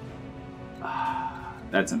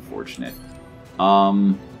 That's unfortunate.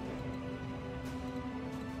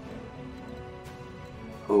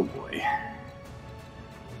 Oh boy.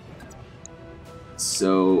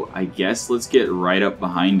 So I guess let's get right up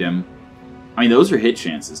behind him. I mean, those are hit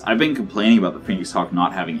chances. I've been complaining about the Phoenix Hawk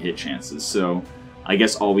not having hit chances, so I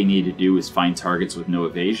guess all we need to do is find targets with no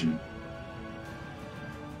evasion.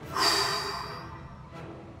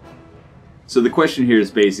 So the question here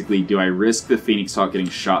is basically, do I risk the Phoenix Hawk getting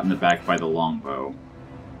shot in the back by the longbow?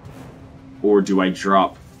 Or do I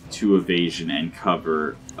drop 2 evasion and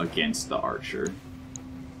cover against the archer?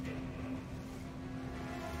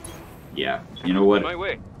 Yeah, you know what? My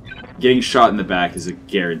way. Getting shot in the back is a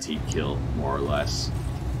guaranteed kill, more or less.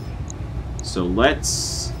 So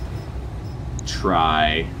let's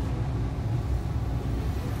try...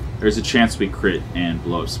 There's a chance we crit and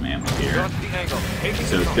blow up some ammo here. Got the angle. Taking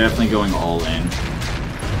So control. definitely going all in.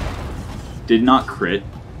 Did not crit,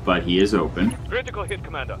 but he is open. Critical hit,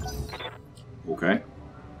 Commander. Okay.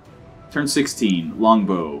 Turn 16,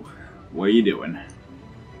 longbow. What are you doing?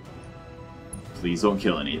 Please don't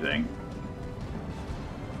kill anything.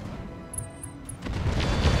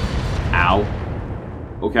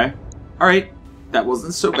 Ow. Okay. Alright. That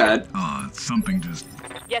wasn't so bad. Something just...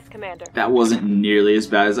 Yes, Commander. That wasn't nearly as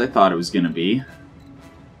bad as I thought it was going to be.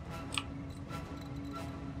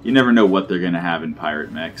 You never know what they're going to have in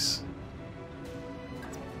pirate mechs.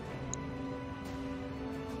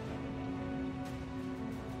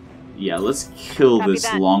 Yeah, let's kill Copy this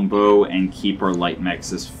that. longbow and keep our light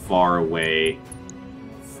mechs as far away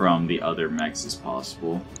from the other mechs as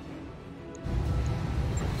possible.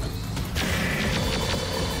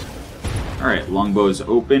 Alright, longbow is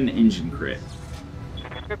open, engine crit.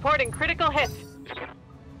 Reporting critical hit.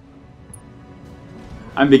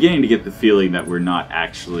 I'm beginning to get the feeling that we're not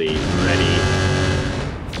actually ready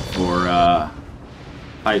for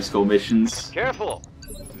 5 skull missions. Careful.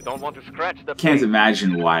 You don't want to scratch the Can't paint.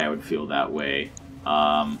 imagine why I would feel that way.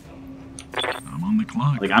 I'm on the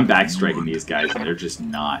clock. Like, I'm backstriking these guys and they're just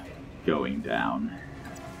not going down.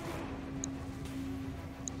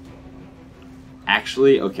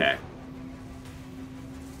 Actually, okay.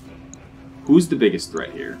 Who's the biggest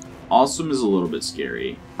threat here? Awesome is a little bit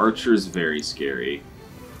scary. Archer is very scary.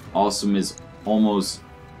 Awesome is almost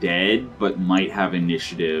dead, but might have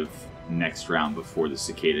initiative next round before the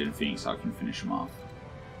Cicada and Phoenix Hawk can finish him off.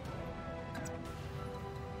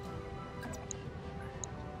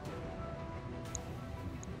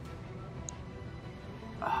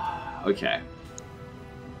 Okay.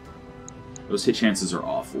 Those hit chances are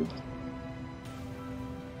awful.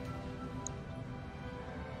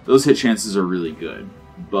 Those hit chances are really good.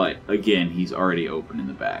 But, again, he's already open in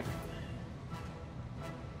the back.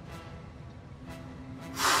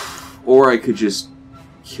 Or I could just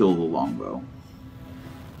kill the longbow.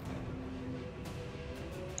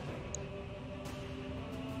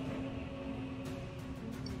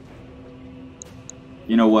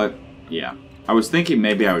 You know what? Yeah. I was thinking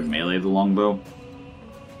maybe I would melee the longbow.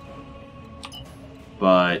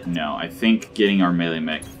 But no, I think getting our melee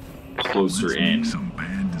mech closer in is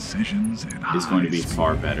going to be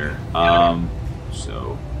far better.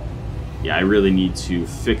 So yeah, I really need to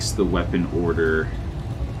fix the weapon order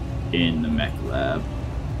in the mech lab.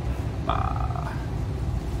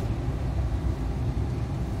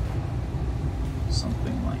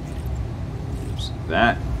 Something like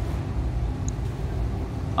that.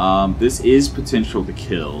 This is potential to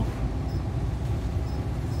kill.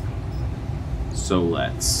 So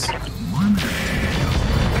let's...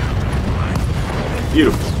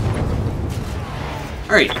 Beautiful.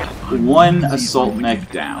 Alright, one assault mech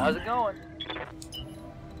down. How's it going?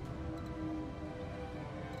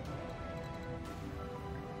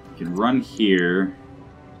 We can run here.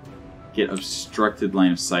 Get obstructed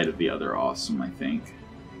line of sight of the other awesome, I think.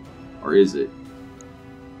 Or is it?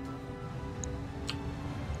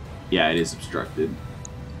 Yeah, it is obstructed.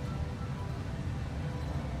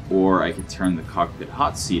 Or I could turn the cockpit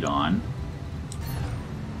hot seat on.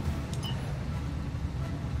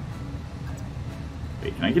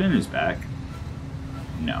 Wait, can I get in his back?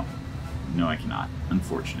 No. No, I cannot.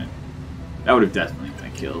 Unfortunate. That would have definitely been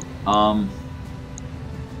a kill.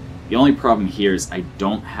 The only problem here is I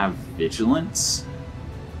don't have vigilance.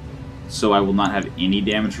 So I will not have any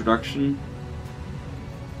damage reduction.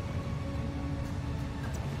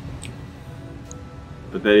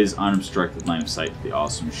 But that is unobstructed line of sight to the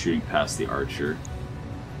awesome shooting past the archer.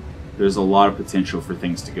 There's a lot of potential for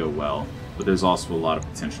things to go well, but there's also a lot of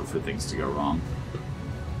potential for things to go wrong.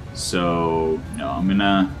 So no, I'm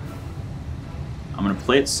gonna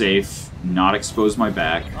play it safe, not expose my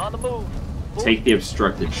back, On the move. take the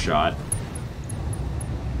obstructed shot.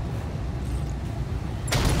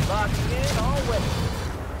 Locking in already.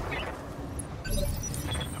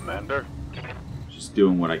 Commander. Just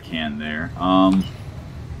doing what I can there.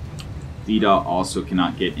 D-Dot also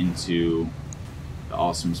cannot get into the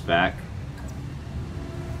awesome's back.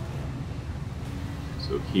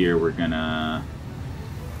 So here we're gonna...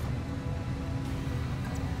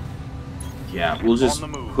 Yeah, we'll just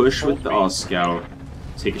push with the Scout,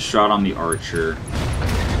 take a shot on the archer,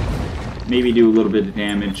 maybe do a little bit of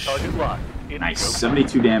damage. Target locked. Nice,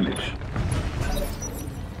 72 damage.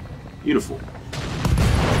 Beautiful.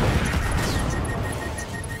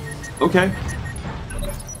 Okay.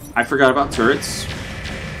 I forgot about turrets.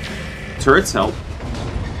 Turrets help.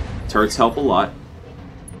 Turrets help a lot.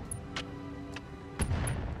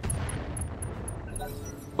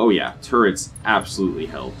 Oh yeah, turrets absolutely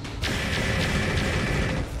help.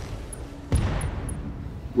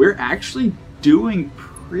 We're actually doing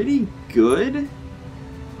pretty good,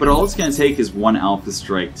 but all it's going to take is one alpha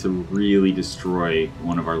strike to really destroy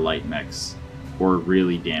one of our light mechs, or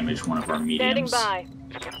really damage one of our Standing mediums. by.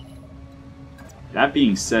 That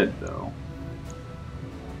being said, though,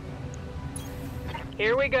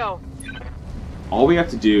 Here we go. all we have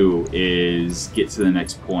to do is get to the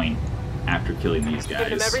next point after killing these Give them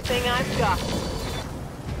guys. everything I've got.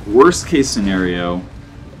 Worst case scenario,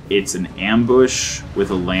 it's an ambush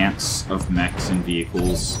with a lance of mechs and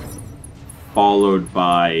vehicles, followed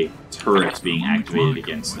by turrets being activated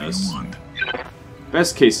against us.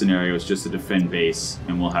 Best case scenario is just to defend base,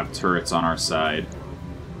 and we'll have turrets on our side.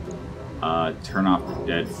 Turn off the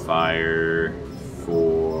dead fire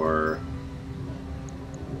for...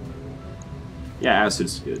 Yeah,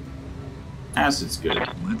 acid's good. Acid's good.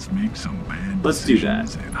 Let's make some bad Let's do that.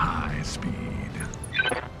 decisions at high speed.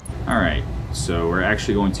 Alright, so we're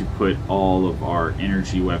actually going to put all of our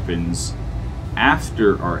energy weapons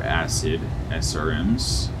after our acid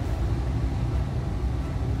SRMs.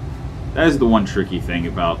 That is the one tricky thing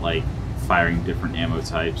about, like, firing different ammo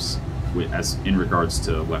types as in regards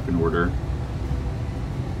to weapon order.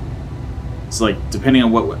 It's like, depending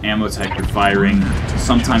on what ammo type you're firing,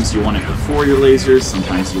 sometimes you want it before your lasers,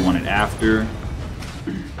 sometimes you want it after.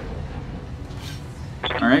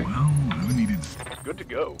 Alright. Well, we needed... Good to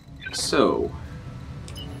go. So,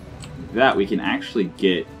 with that we can actually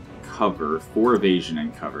get cover, 4 evasion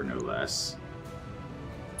and cover no less,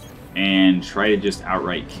 and try to just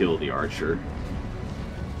outright kill the archer.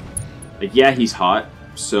 Like, yeah, he's hot,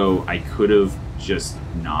 so I could have just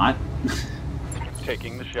not.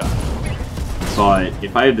 Taking the shot. But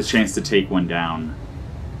if I had the chance to take one down,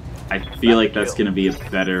 I feel like that's going to be a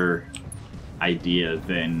better idea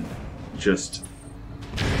than just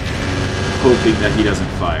hoping that he doesn't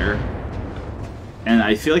fire. And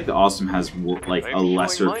I feel like the Awesome has like a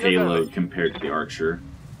lesser payload compared to the Archer.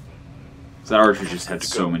 Because that Archer just had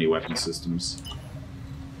so many weapon systems.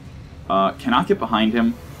 Cannot get behind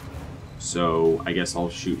him, so I guess I'll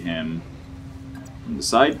shoot him from the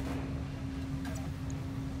side.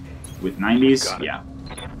 With 90s, yeah.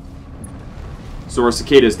 So our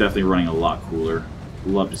Cicada is definitely running a lot cooler.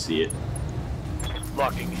 Love to see it.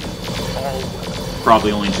 Locking in. All weapons.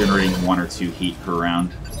 Probably only generating 1 or 2 heat per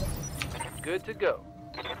round. Good to go.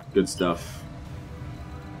 Good stuff.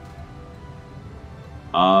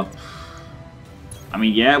 I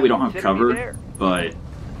mean, yeah, we don't have cover, but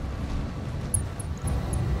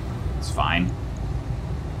it's fine.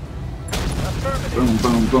 Boom,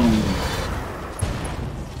 boom, boom.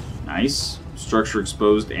 Nice. Structure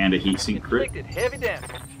exposed and a heatsink crit. Inflicted heavy damage.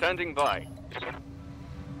 Standing by.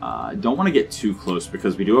 Don't want to get too close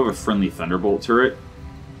because we do have a friendly Thunderbolt turret.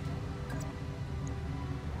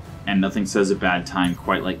 And nothing says a bad time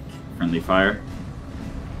quite like friendly fire.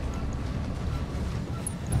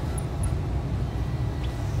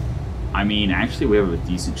 I mean, actually we have a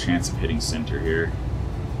decent chance of hitting center here.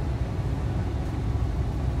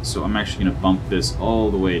 So I'm actually going to bump this all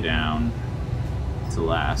the way down to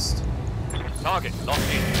last. Target locked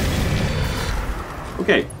in.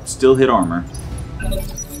 Okay, still hit armor.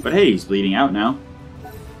 But hey, he's bleeding out now.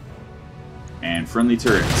 And friendly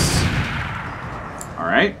turrets.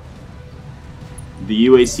 Alright. The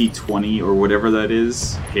UAC-20, or whatever that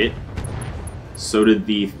is, hit. So did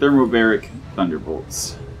the thermobaric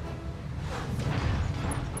Thunderbolts.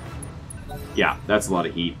 Yeah, that's a lot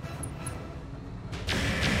of heat.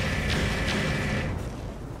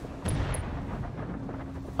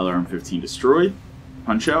 LRM-15 destroyed.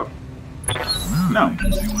 Punch out. No.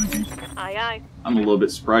 Aye, aye. I'm a little bit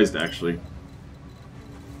surprised, actually.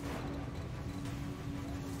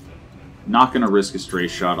 Not gonna risk a stray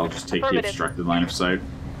shot, I'll just take the obstructed line of sight.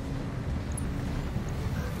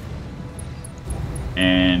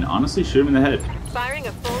 And honestly, shoot him in the head. Firing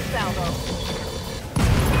a full salvo.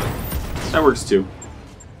 That works too.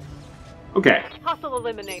 Okay. Hostile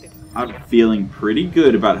eliminated. I'm feeling pretty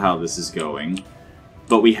good about how this is going.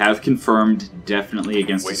 But we have confirmed definitely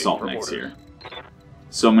against assault mechs here.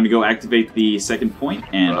 So I'm going to go activate the second point,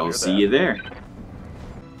 and I'll see you there.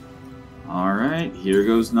 Alright, here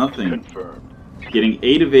goes nothing. Confirmed. Getting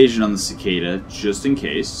 8 evasion on the Cicada, just in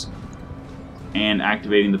case. And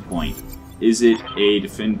activating the point. Is it a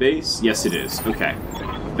defend base? Yes, it is. Okay.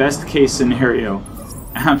 Best case scenario.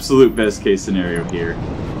 Absolute best case scenario here.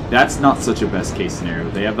 That's not such a best case scenario.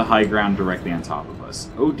 They have the high ground directly on top of us.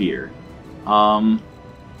 Oh dear.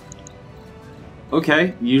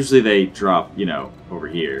 Okay, usually they drop, you know, over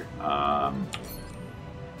here.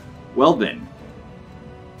 Well then.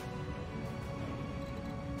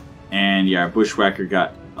 And yeah, our Bushwhacker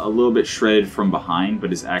got a little bit shredded from behind,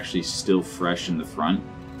 but is actually still fresh in the front.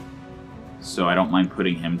 So I don't mind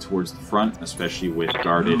putting him towards the front, especially with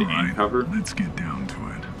guarded and cover. Let's get down to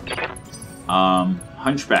it.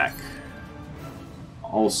 Hunchback.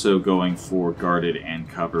 Also going for guarded and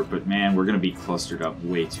cover, but man, we're going to be clustered up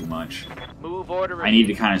way too much. Move order. I need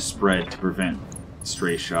to kind of spread to prevent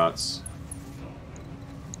stray shots.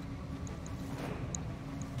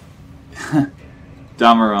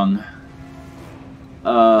 Damarung.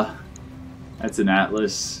 That's an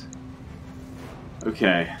Atlas.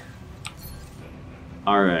 Okay.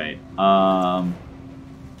 Alright,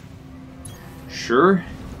 sure.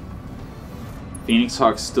 Phoenix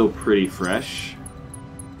Hawk's still pretty fresh.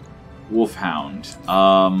 Wolfhound.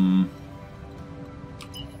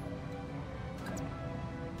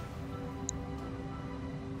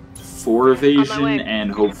 4 evasion,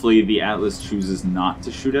 and hopefully the Atlas chooses not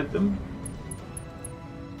to shoot at them.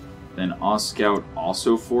 Then Oscout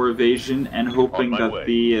also 4 evasion, and hoping that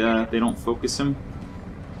they don't focus him.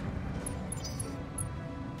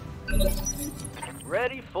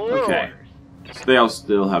 Ready for Okay. orders. So they all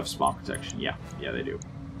still have spawn protection. Yeah, they do.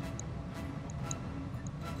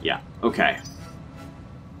 Yeah, okay.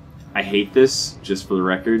 I hate this, just for the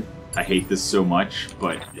record. I hate this so much,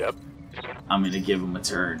 but Yep. I'm gonna give them a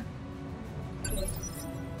turn.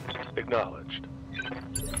 Acknowledged.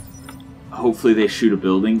 Hopefully they shoot a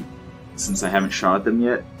building, since I haven't shot at them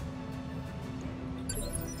yet.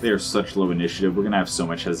 They are such low initiative. We're gonna have so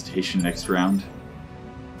much hesitation next round.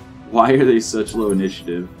 Why are they such low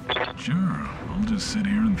initiative? Sure, I'll just sit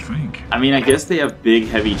here and think. I mean, I guess they have big,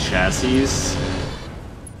 heavy chassis,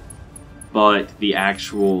 but the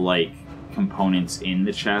actual, like, components in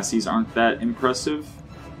the chassis aren't that impressive.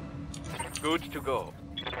 Good to go.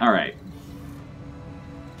 Alright.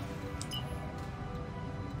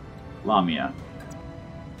 Lamia.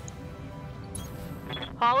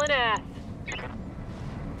 Hauling ass.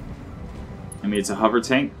 I mean, it's a hover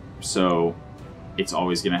tank, so it's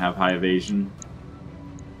always going to have high evasion.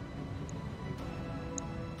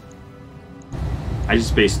 I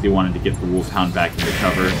just basically wanted to get the Wolfhound back into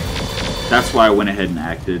cover. That's why I went ahead and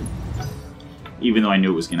acted, even though I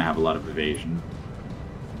knew it was going to have a lot of evasion.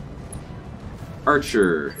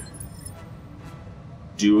 Archer.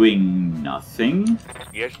 Doing nothing?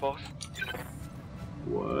 Yes, boss.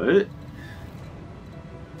 What?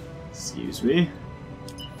 Excuse me?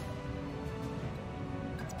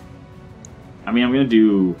 I mean, I'm going to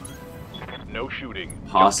do No shooting.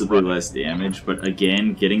 possibly Just running. less damage, but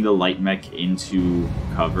again, getting the light mech into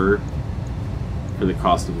cover for the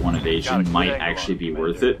cost of 1 Got a evasion good might angle actually on be you,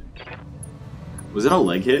 worth Commander. it. Was it a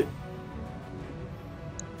leg hit?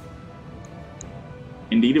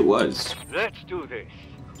 Indeed it was. Let's do this.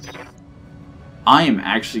 I am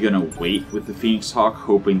actually going to wait with the Phoenix Hawk,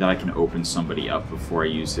 hoping that I can open somebody up before I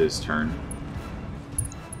use his turn.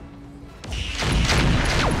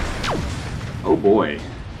 Oh boy.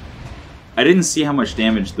 I didn't see how much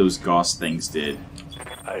damage those Gauss things did,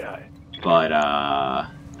 Aye, aye. but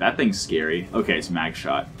that thing's scary. Okay, it's mag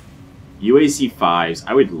shot. UAC 5s,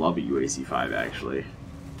 I would love a UAC 5 actually.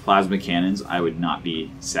 Plasma cannons, I would not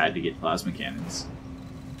be sad to get plasma cannons.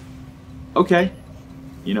 Okay,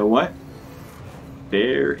 you know what?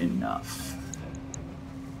 Fair enough.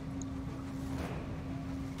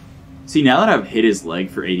 See, now that I've hit his leg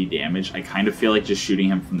for 80 damage, I kind of feel like just shooting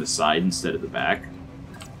him from the side instead of the back.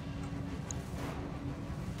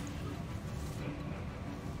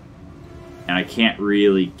 And I can't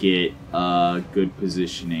really get good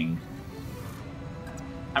positioning.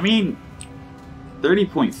 I mean,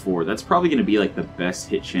 30.4, that's probably going to be like the best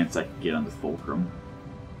hit chance I can get on the Fulcrum.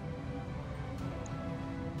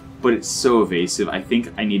 But it's so evasive, I think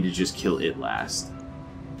I need to just kill it last.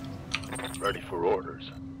 Ready for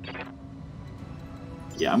orders.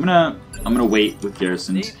 Yeah, I'm gonna wait with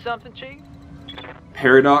garrisons. Need something, Chief?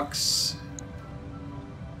 Paradox.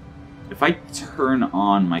 If I turn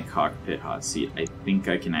on my cockpit hot seat, I think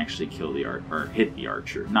I can actually kill the or hit the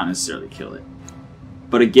archer, not necessarily kill it.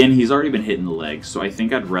 But again, he's already been hitting the leg, so I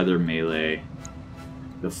think I'd rather melee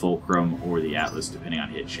the Fulcrum or the Atlas, depending on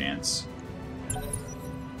hit chance.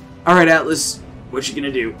 All right, Atlas, what you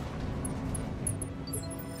gonna do?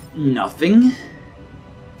 Nothing.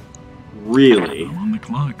 Really? I'm on the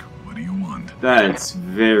clock. What do you want? That's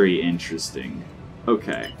very interesting.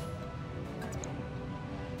 Okay.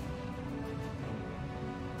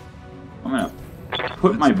 I'm gonna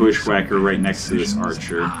put my bushwhacker right next to this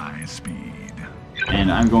archer, High speed.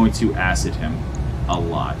 and I'm going to acid him a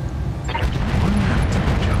lot.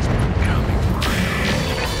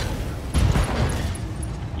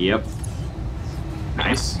 Yep.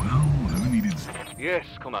 Nice. Well, who needed? Yes,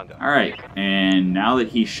 Commander. Alright, and now that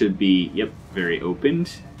he should be, yep, very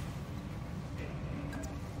opened.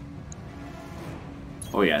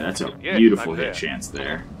 Oh yeah, that's a Yes, beautiful I'm hit there. chance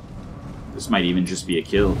there. This might even just be a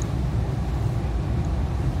kill.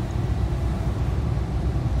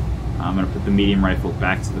 I'm going to put the medium rifle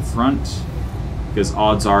back to the front, because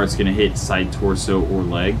odds are it's going to hit side torso or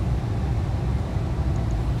leg.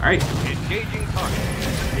 Alright, Engaging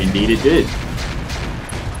target. indeed it did.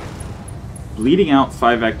 Bleeding out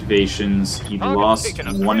 5 activations, he Target lost taken,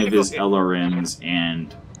 a one of critical his hit. LRMs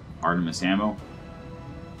and Artemis ammo.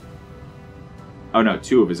 Oh no,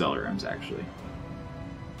 2 of his LRMs actually.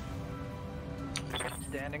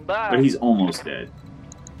 Standing by. But he's almost dead.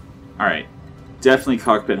 Alright, definitely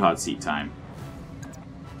cockpit hot seat time.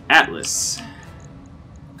 Atlas.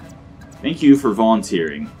 Thank you for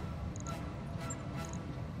volunteering.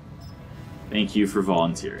 Thank you for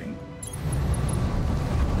volunteering.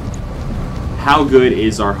 How good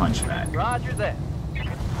is our hunchback? Roger that.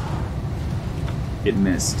 It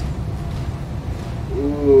missed.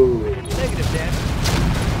 Ooh. Negative damage.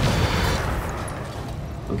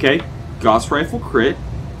 Okay, Gauss rifle crit.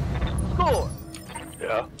 Score.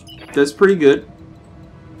 Yeah. That's pretty good.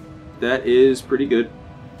 That is pretty good.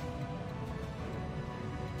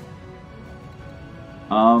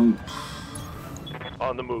 On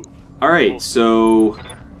the move. Alright, so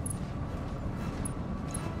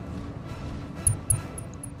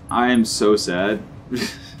I am so sad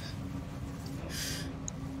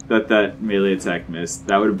that melee attack missed.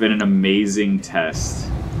 That would have been an amazing test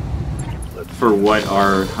for what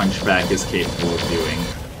our hunchback is capable of doing.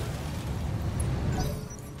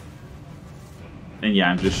 And yeah,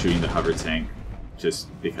 I'm just shooting the hover tank. just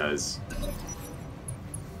because.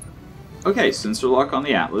 Okay, sensor lock on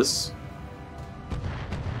the Atlas.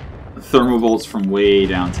 Thermal bolts from way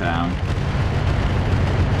downtown.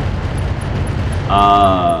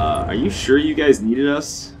 Are you sure you guys needed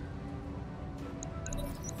us?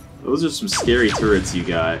 Those are some scary turrets you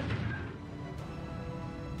got.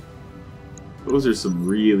 Those are some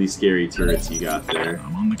really scary turrets you got there.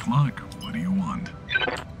 I'm on the clock. What do you want?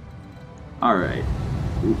 Alright.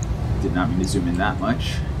 Did not mean to zoom in that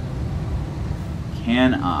much.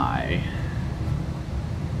 Can I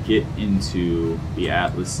get into the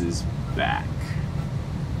Atlas's back?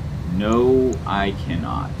 No, I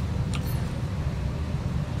cannot.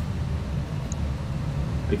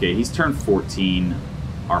 Okay, he's turned 14.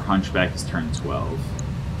 Our Hunchback is turned 12.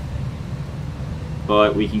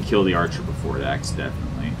 But we can kill the Archer before it acts,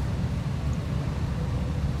 definitely.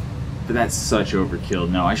 But that's such overkill.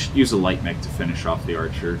 No, I should use a light mech to finish off the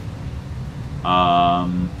Archer. But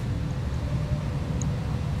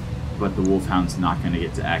the Wolfhound's not going to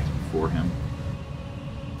get to act before him.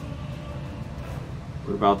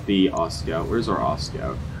 What about the Oscout? Where's our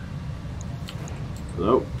Oscout?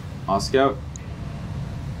 Hello? Oscout?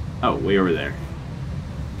 Oh, way over there.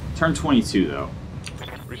 Turn 22, though.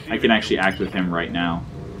 I can actually act with him right now.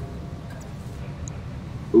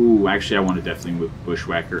 Ooh, actually, I want to definitely with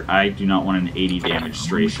Bushwhacker. I do not want an 80 damage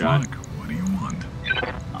stray shot. What do you want?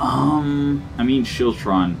 I mean,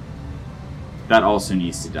 Shieldtron. That also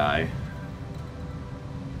needs to die.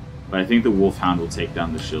 But I think the Wolfhound will take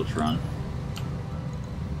down the Shieldtron.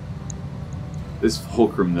 This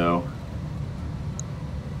Fulcrum, though.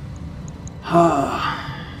 Oh.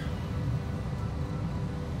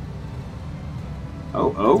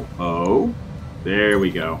 There we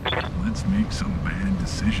go. Let's make some bad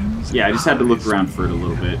decisions. Yeah, I just had to look around for it a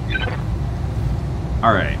little bit.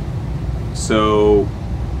 Alright. So,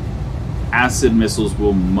 acid missiles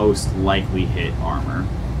will most likely hit armor.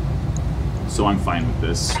 So I'm fine with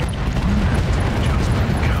this.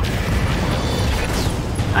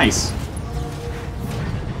 Nice.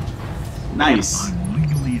 Nice. I'm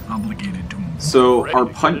legally obligated to move. So our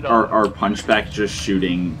punchback just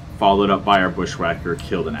shooting, followed up by our Bushwhacker,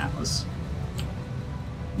 killed an Atlas.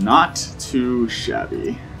 Not too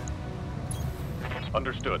shabby.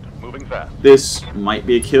 Understood. Moving fast. This might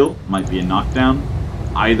be a kill, might be a knockdown.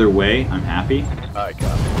 Either way, I'm happy. I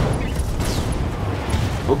got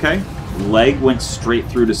it. Okay. Leg went straight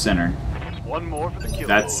through to center. One more for the kill.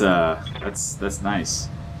 That's nice.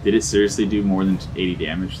 Did it seriously do more than 80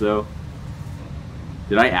 damage though?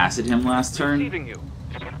 Did I acid him last turn? Receiving you.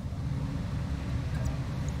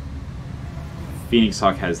 Phoenix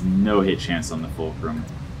Hawk has no hit chance on the Fulcrum.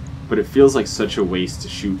 But it feels like such a waste to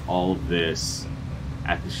shoot all of this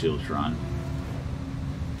at the Shieldtron.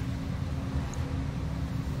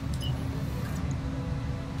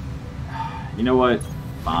 You know what?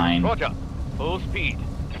 Fine. Roger. Full speed.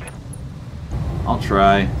 I'll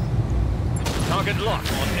try. Target lock on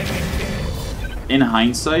MkII. In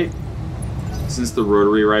hindsight, since the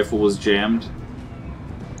rotary rifle was jammed,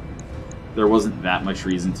 there wasn't that much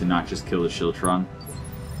reason to not just kill the Shieldtron.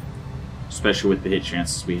 Especially with the hit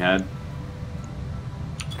chances we had.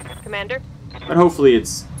 Commander? But hopefully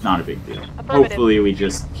it's not a big deal. Affirmative. Hopefully we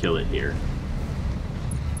just kill it here.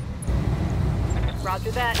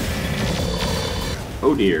 Roger that.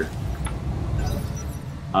 Oh dear.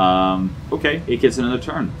 Okay, it gets another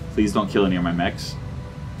turn. Please don't kill any of my mechs.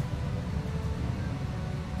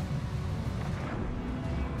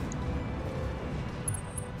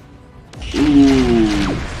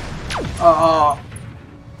 Ooh.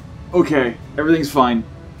 Okay, everything's fine.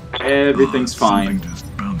 Everything's fine. Something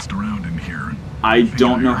just bounced around in here. I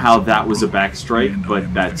don't know how that was a backstrike,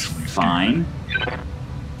 but that's fine.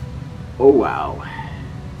 Oh wow.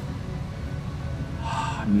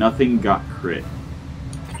 Nothing got crit.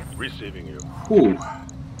 Receiving you. Whew.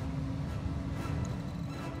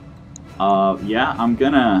 Yeah, I'm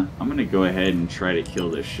gonna go ahead and try to kill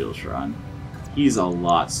this Shieldtron. He's a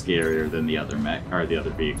lot scarier than the other mech or the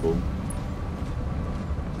other vehicle.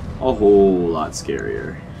 A whole lot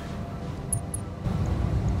scarier.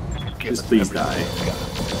 Just please die.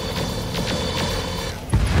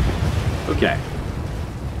 Okay.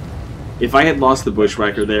 If I had lost the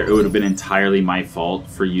Bushwhacker there, it would have been entirely my fault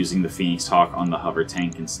for using the Phoenix Hawk on the hover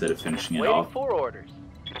tank instead of finishing it Waiting off. for orders.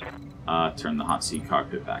 Turn the hot seat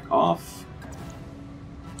cockpit back off.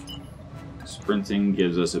 Sprinting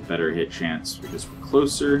gives us a better hit chance because we're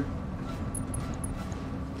closer.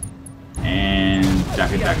 And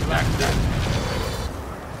dack.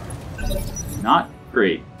 Not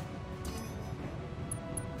great.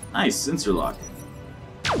 Nice, sensor lock.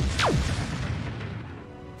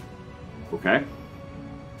 Okay.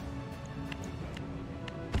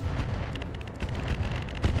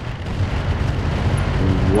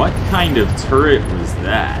 kind of turret was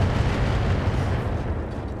that?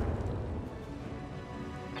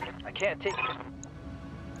 I can't take it.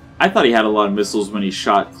 I thought he had a lot of missiles when he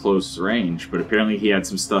shot close range, but apparently he had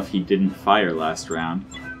some stuff he didn't fire last round.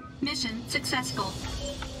 Mission successful.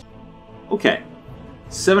 Okay.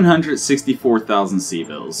 764,000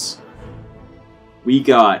 C-bills. We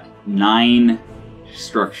got 9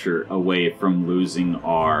 structure away from losing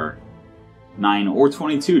our 9 or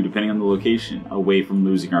 22, depending on the location, away from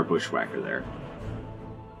losing our bushwhacker there.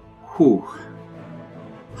 Whew.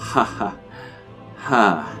 Ha ha.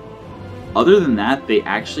 Ha. Other than that, they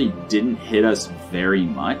actually didn't hit us very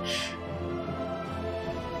much.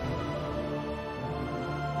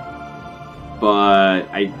 But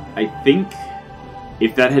I think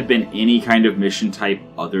if that had been any kind of mission type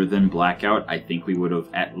other than Blackout, I think we would have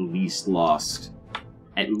at least lost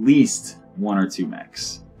at least 1 or 2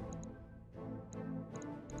 mechs.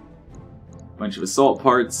 Bunch of assault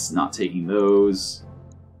parts, not taking those.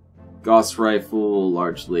 Gauss rifle,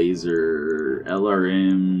 large laser,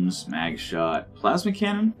 LRMs, mag shot, plasma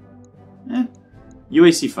cannon?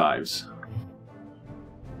 UAC 5s.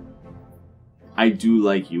 I do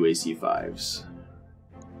like UAC 5s.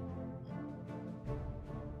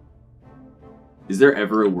 Is there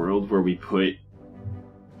ever a world where we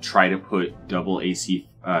try to put double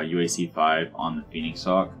UAC 5 on the Phoenix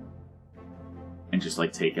Hawk and just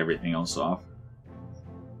like take everything else off?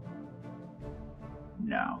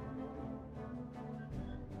 No.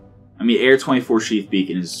 I mean, Air 24 Sheath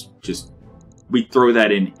Beacon is just... we throw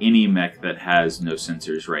that in any mech that has no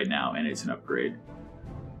sensors right now, and it's an upgrade.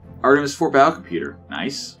 Artemis 4 Battle Computer.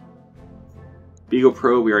 Nice. Beagle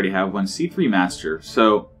Pro, we already have one. C3 Master.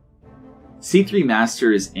 So, C3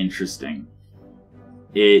 Master is interesting.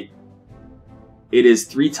 It is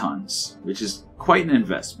 3 tons, which is quite an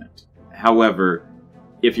investment. However,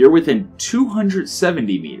 if you're within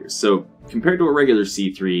 270 meters, so compared to a regular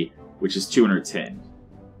C3, which is 210,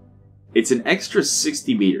 it's an extra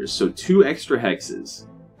 60 meters, so 2 extra hexes.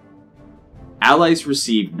 Allies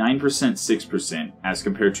receive 9% 6% as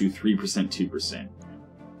compared to 3% 2%.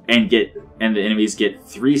 And the enemies get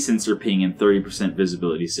 3 sensor ping and 30%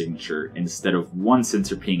 visibility signature instead of 1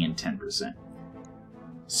 sensor ping and 10%.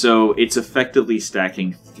 So it's effectively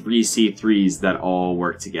stacking 3 C3s that all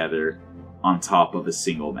work together on top of a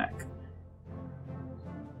single mech.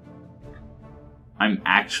 I'm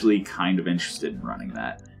actually kind of interested in running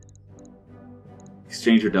that.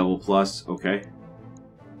 Exchanger double plus, okay.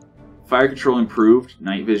 Fire control improved,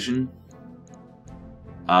 night vision.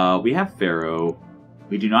 We have Pharaoh.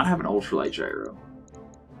 We do not have an ultralight gyro.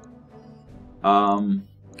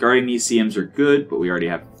 Guardian ECMs are good, but we already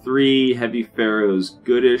have 3. Heavy Pharaoh's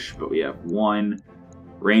goodish, but we have 1.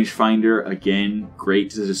 Rangefinder, again, great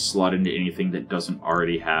to just slot into anything that doesn't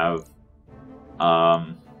already have a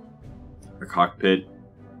cockpit.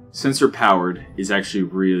 Sensor powered is actually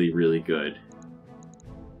really, really good.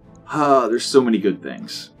 There's so many good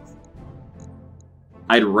things.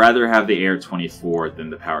 I'd rather have the Air 24 than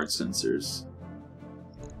the powered sensors.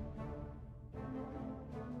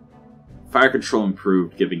 Fire control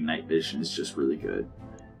improved, giving night vision is just really good.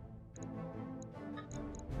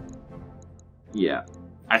 Yeah,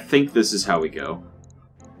 I think this is how we go.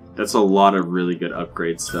 That's a lot of really good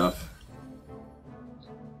upgrade stuff.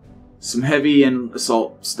 Some heavy and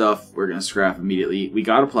assault stuff we're going to scrap immediately. We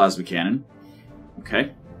got a plasma cannon.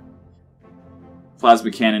 Okay.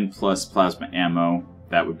 Plasma cannon plus plasma ammo.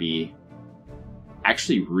 That would be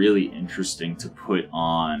actually really interesting to put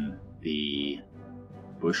on the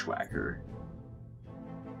Bushwhacker.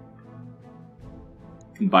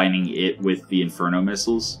 Combining it with the Inferno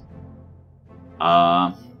missiles.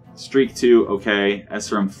 Streak 2, okay.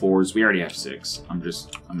 SRM 4s, we already have 6. I'm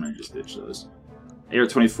gonna just ditch those. Air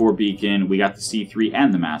 24 beacon, we got the C3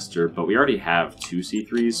 and the Master, but we already have 2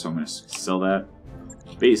 C3s, so I'm gonna sell that.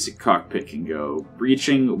 Basic cockpit can go.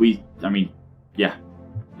 Breaching, I mean, yeah.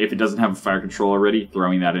 If it doesn't have a fire control already,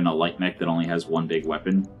 throwing that in a light mech that only has 1 big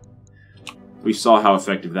weapon. We saw how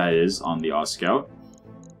effective that is on the Oscout.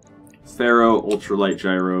 Pharaoh, ultralight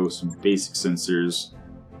gyro, some basic sensors.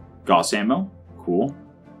 Gauss ammo, cool.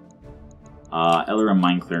 LRM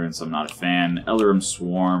mine clearance, I'm not a fan. LRM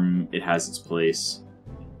swarm, it has its place.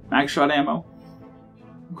 Mag shot ammo,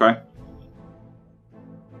 okay.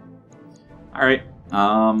 Alright,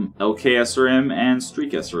 LK SRM and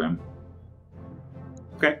Streak SRM.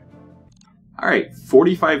 Okay. Alright,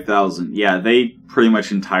 45,000. Yeah, they pretty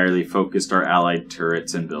much entirely focused our allied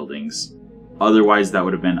turrets and buildings. Otherwise, that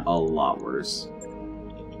would have been a lot worse.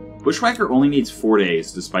 Bushwhacker only needs 4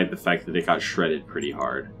 days, despite the fact that it got shredded pretty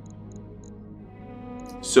hard.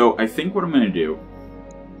 So, I think what I'm going to do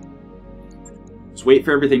is Let's wait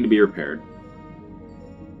for everything to be repaired.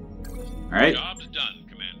 Alright. Job's done,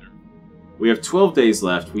 Commander. We have 12 days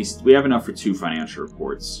left. We have enough for 2 financial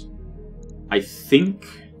reports. I think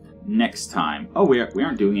next time... Oh, we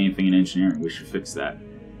aren't doing anything in engineering. We should fix that.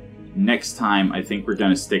 Next time, I think we're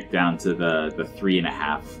going to stick down to the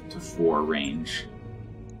 3.5 to 4 range.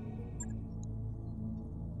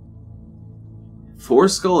 4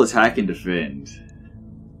 skull attack and defend.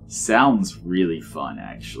 Sounds really fun,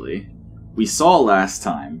 actually. We saw last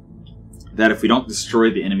time that if we don't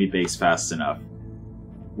destroy the enemy base fast enough,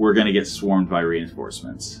 we're going to get swarmed by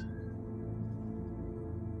reinforcements.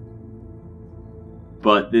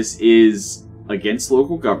 But this is against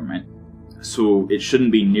local government, so it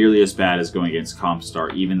shouldn't be nearly as bad as going against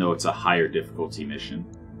Comstar, even though it's a higher difficulty mission.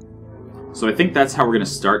 So I think that's how we're going to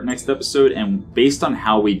start next episode, and based on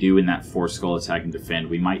how we do in that 4 skull attack and defend,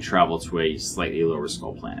 we might travel to a slightly lower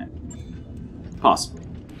skull planet. Possibly.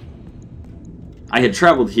 I had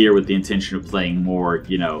traveled here with the intention of playing more,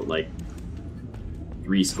 you know, like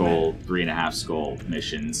 3 skull, 3.5 skull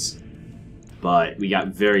missions, but we got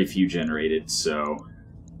very few generated, so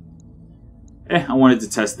I wanted to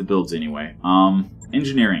test the builds anyway.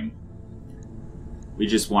 Engineering. We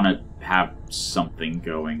just want to have something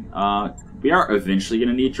going. We are eventually going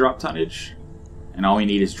to need drop tonnage, and all we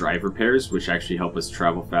need is drive repairs, which actually help us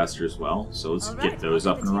travel faster as well. So let's get those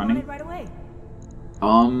up and running. Right away.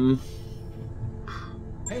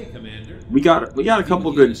 Hey, Commander. We got a couple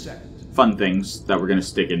good fun things that we're going to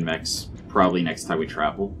stick in Mechs probably next time we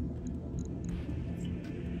travel.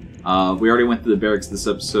 We already went to the barracks this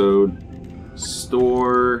episode.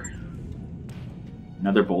 Store.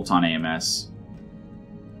 Another bolt-on AMS.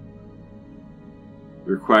 It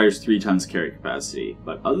requires 3 tons carry capacity.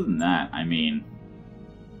 But other than that, I mean,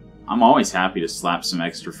 I'm always happy to slap some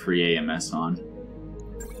extra free AMS on.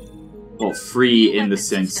 Well, free in the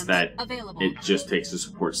sense that it just takes a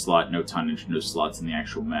support slot, no tonnage, no slots in the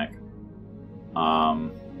actual mech.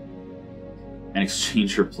 An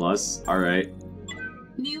exchanger plus, alright.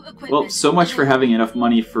 Well, so much for having enough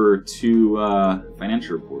money for 2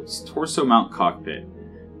 financial reports. Torso mount cockpit.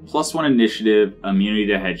 +1 initiative, immunity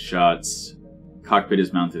to headshots. Cockpit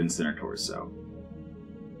is mounted in center torso.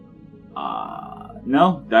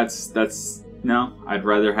 No, no. I'd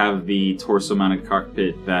rather have the torso mounted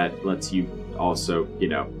cockpit that lets you also, you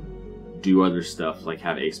know, do other stuff like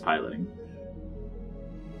have ace piloting.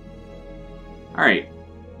 Alright.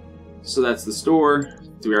 So that's the store.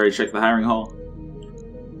 Did we already check the hiring hall?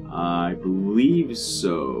 I believe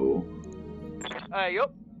so.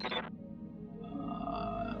 Yup.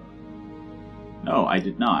 No, I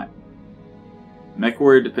did not.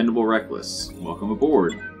 Mechwarrior Dependable Reckless. Welcome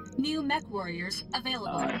aboard. New Mechwarriors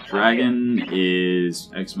available. Dragon is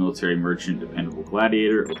ex-military merchant Dependable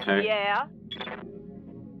Gladiator. Okay. Yeah.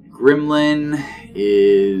 Gremlin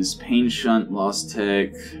is Pain Shunt, Lost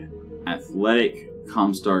Tech, Athletic,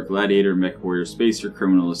 Comstar Gladiator, Mechwarrior Spacer,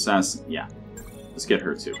 Criminal Assassin. Yeah. Let's get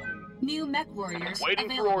her too. New Mechwarriors Waiting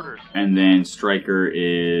available. for orders. And then Striker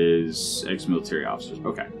is ex-military officers.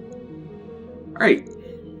 Okay. Alright.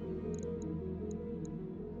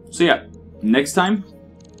 So yeah, next time,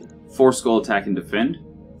 4 skull attack and defend.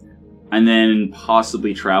 And then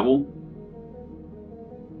possibly travel.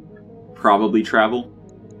 Probably travel.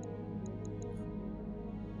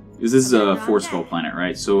 Because this is a 4 skull planet,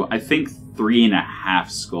 right? So I think 3.5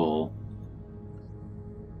 skull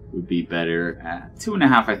would be better.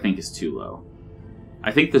 2.5 I think is too low.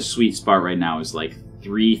 I think the sweet spot right now is like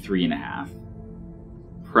 3.5.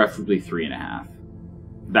 Preferably 3.5.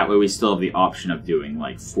 That way we still have the option of doing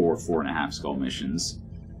like 4.5 skull missions.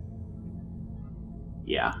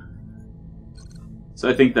 Yeah. So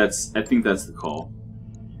I think that's the call.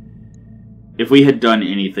 If we had done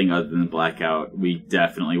anything other than Blackout, we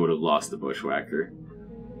definitely would have lost the Bushwhacker.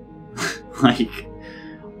 Like,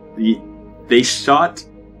 they shot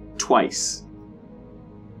twice.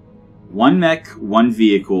 1 mech, 1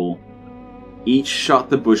 vehicle, each shot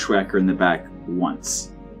the Bushwhacker in the back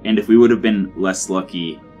once. And if we would have been less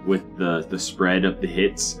lucky with the spread of the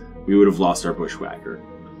hits, we would have lost our Bushwhacker.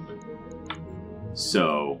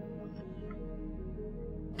 So,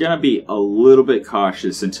 gonna be a little bit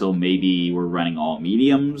cautious until maybe we're running all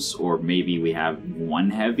mediums, or maybe we have 1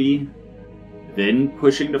 heavy, then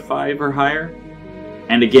pushing to 5 or higher.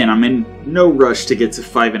 And again, I'm in no rush to get to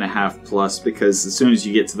 5.5 plus, because as soon as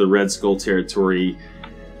you get to the Red Skull territory,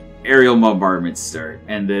 aerial bombardments start,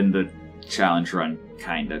 and then the challenge run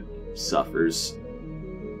kind of suffers.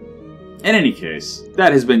 In any case,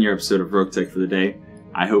 that has been your episode of Roguetech for the day.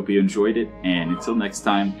 I hope you enjoyed it, and until next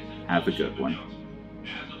time, have a good one.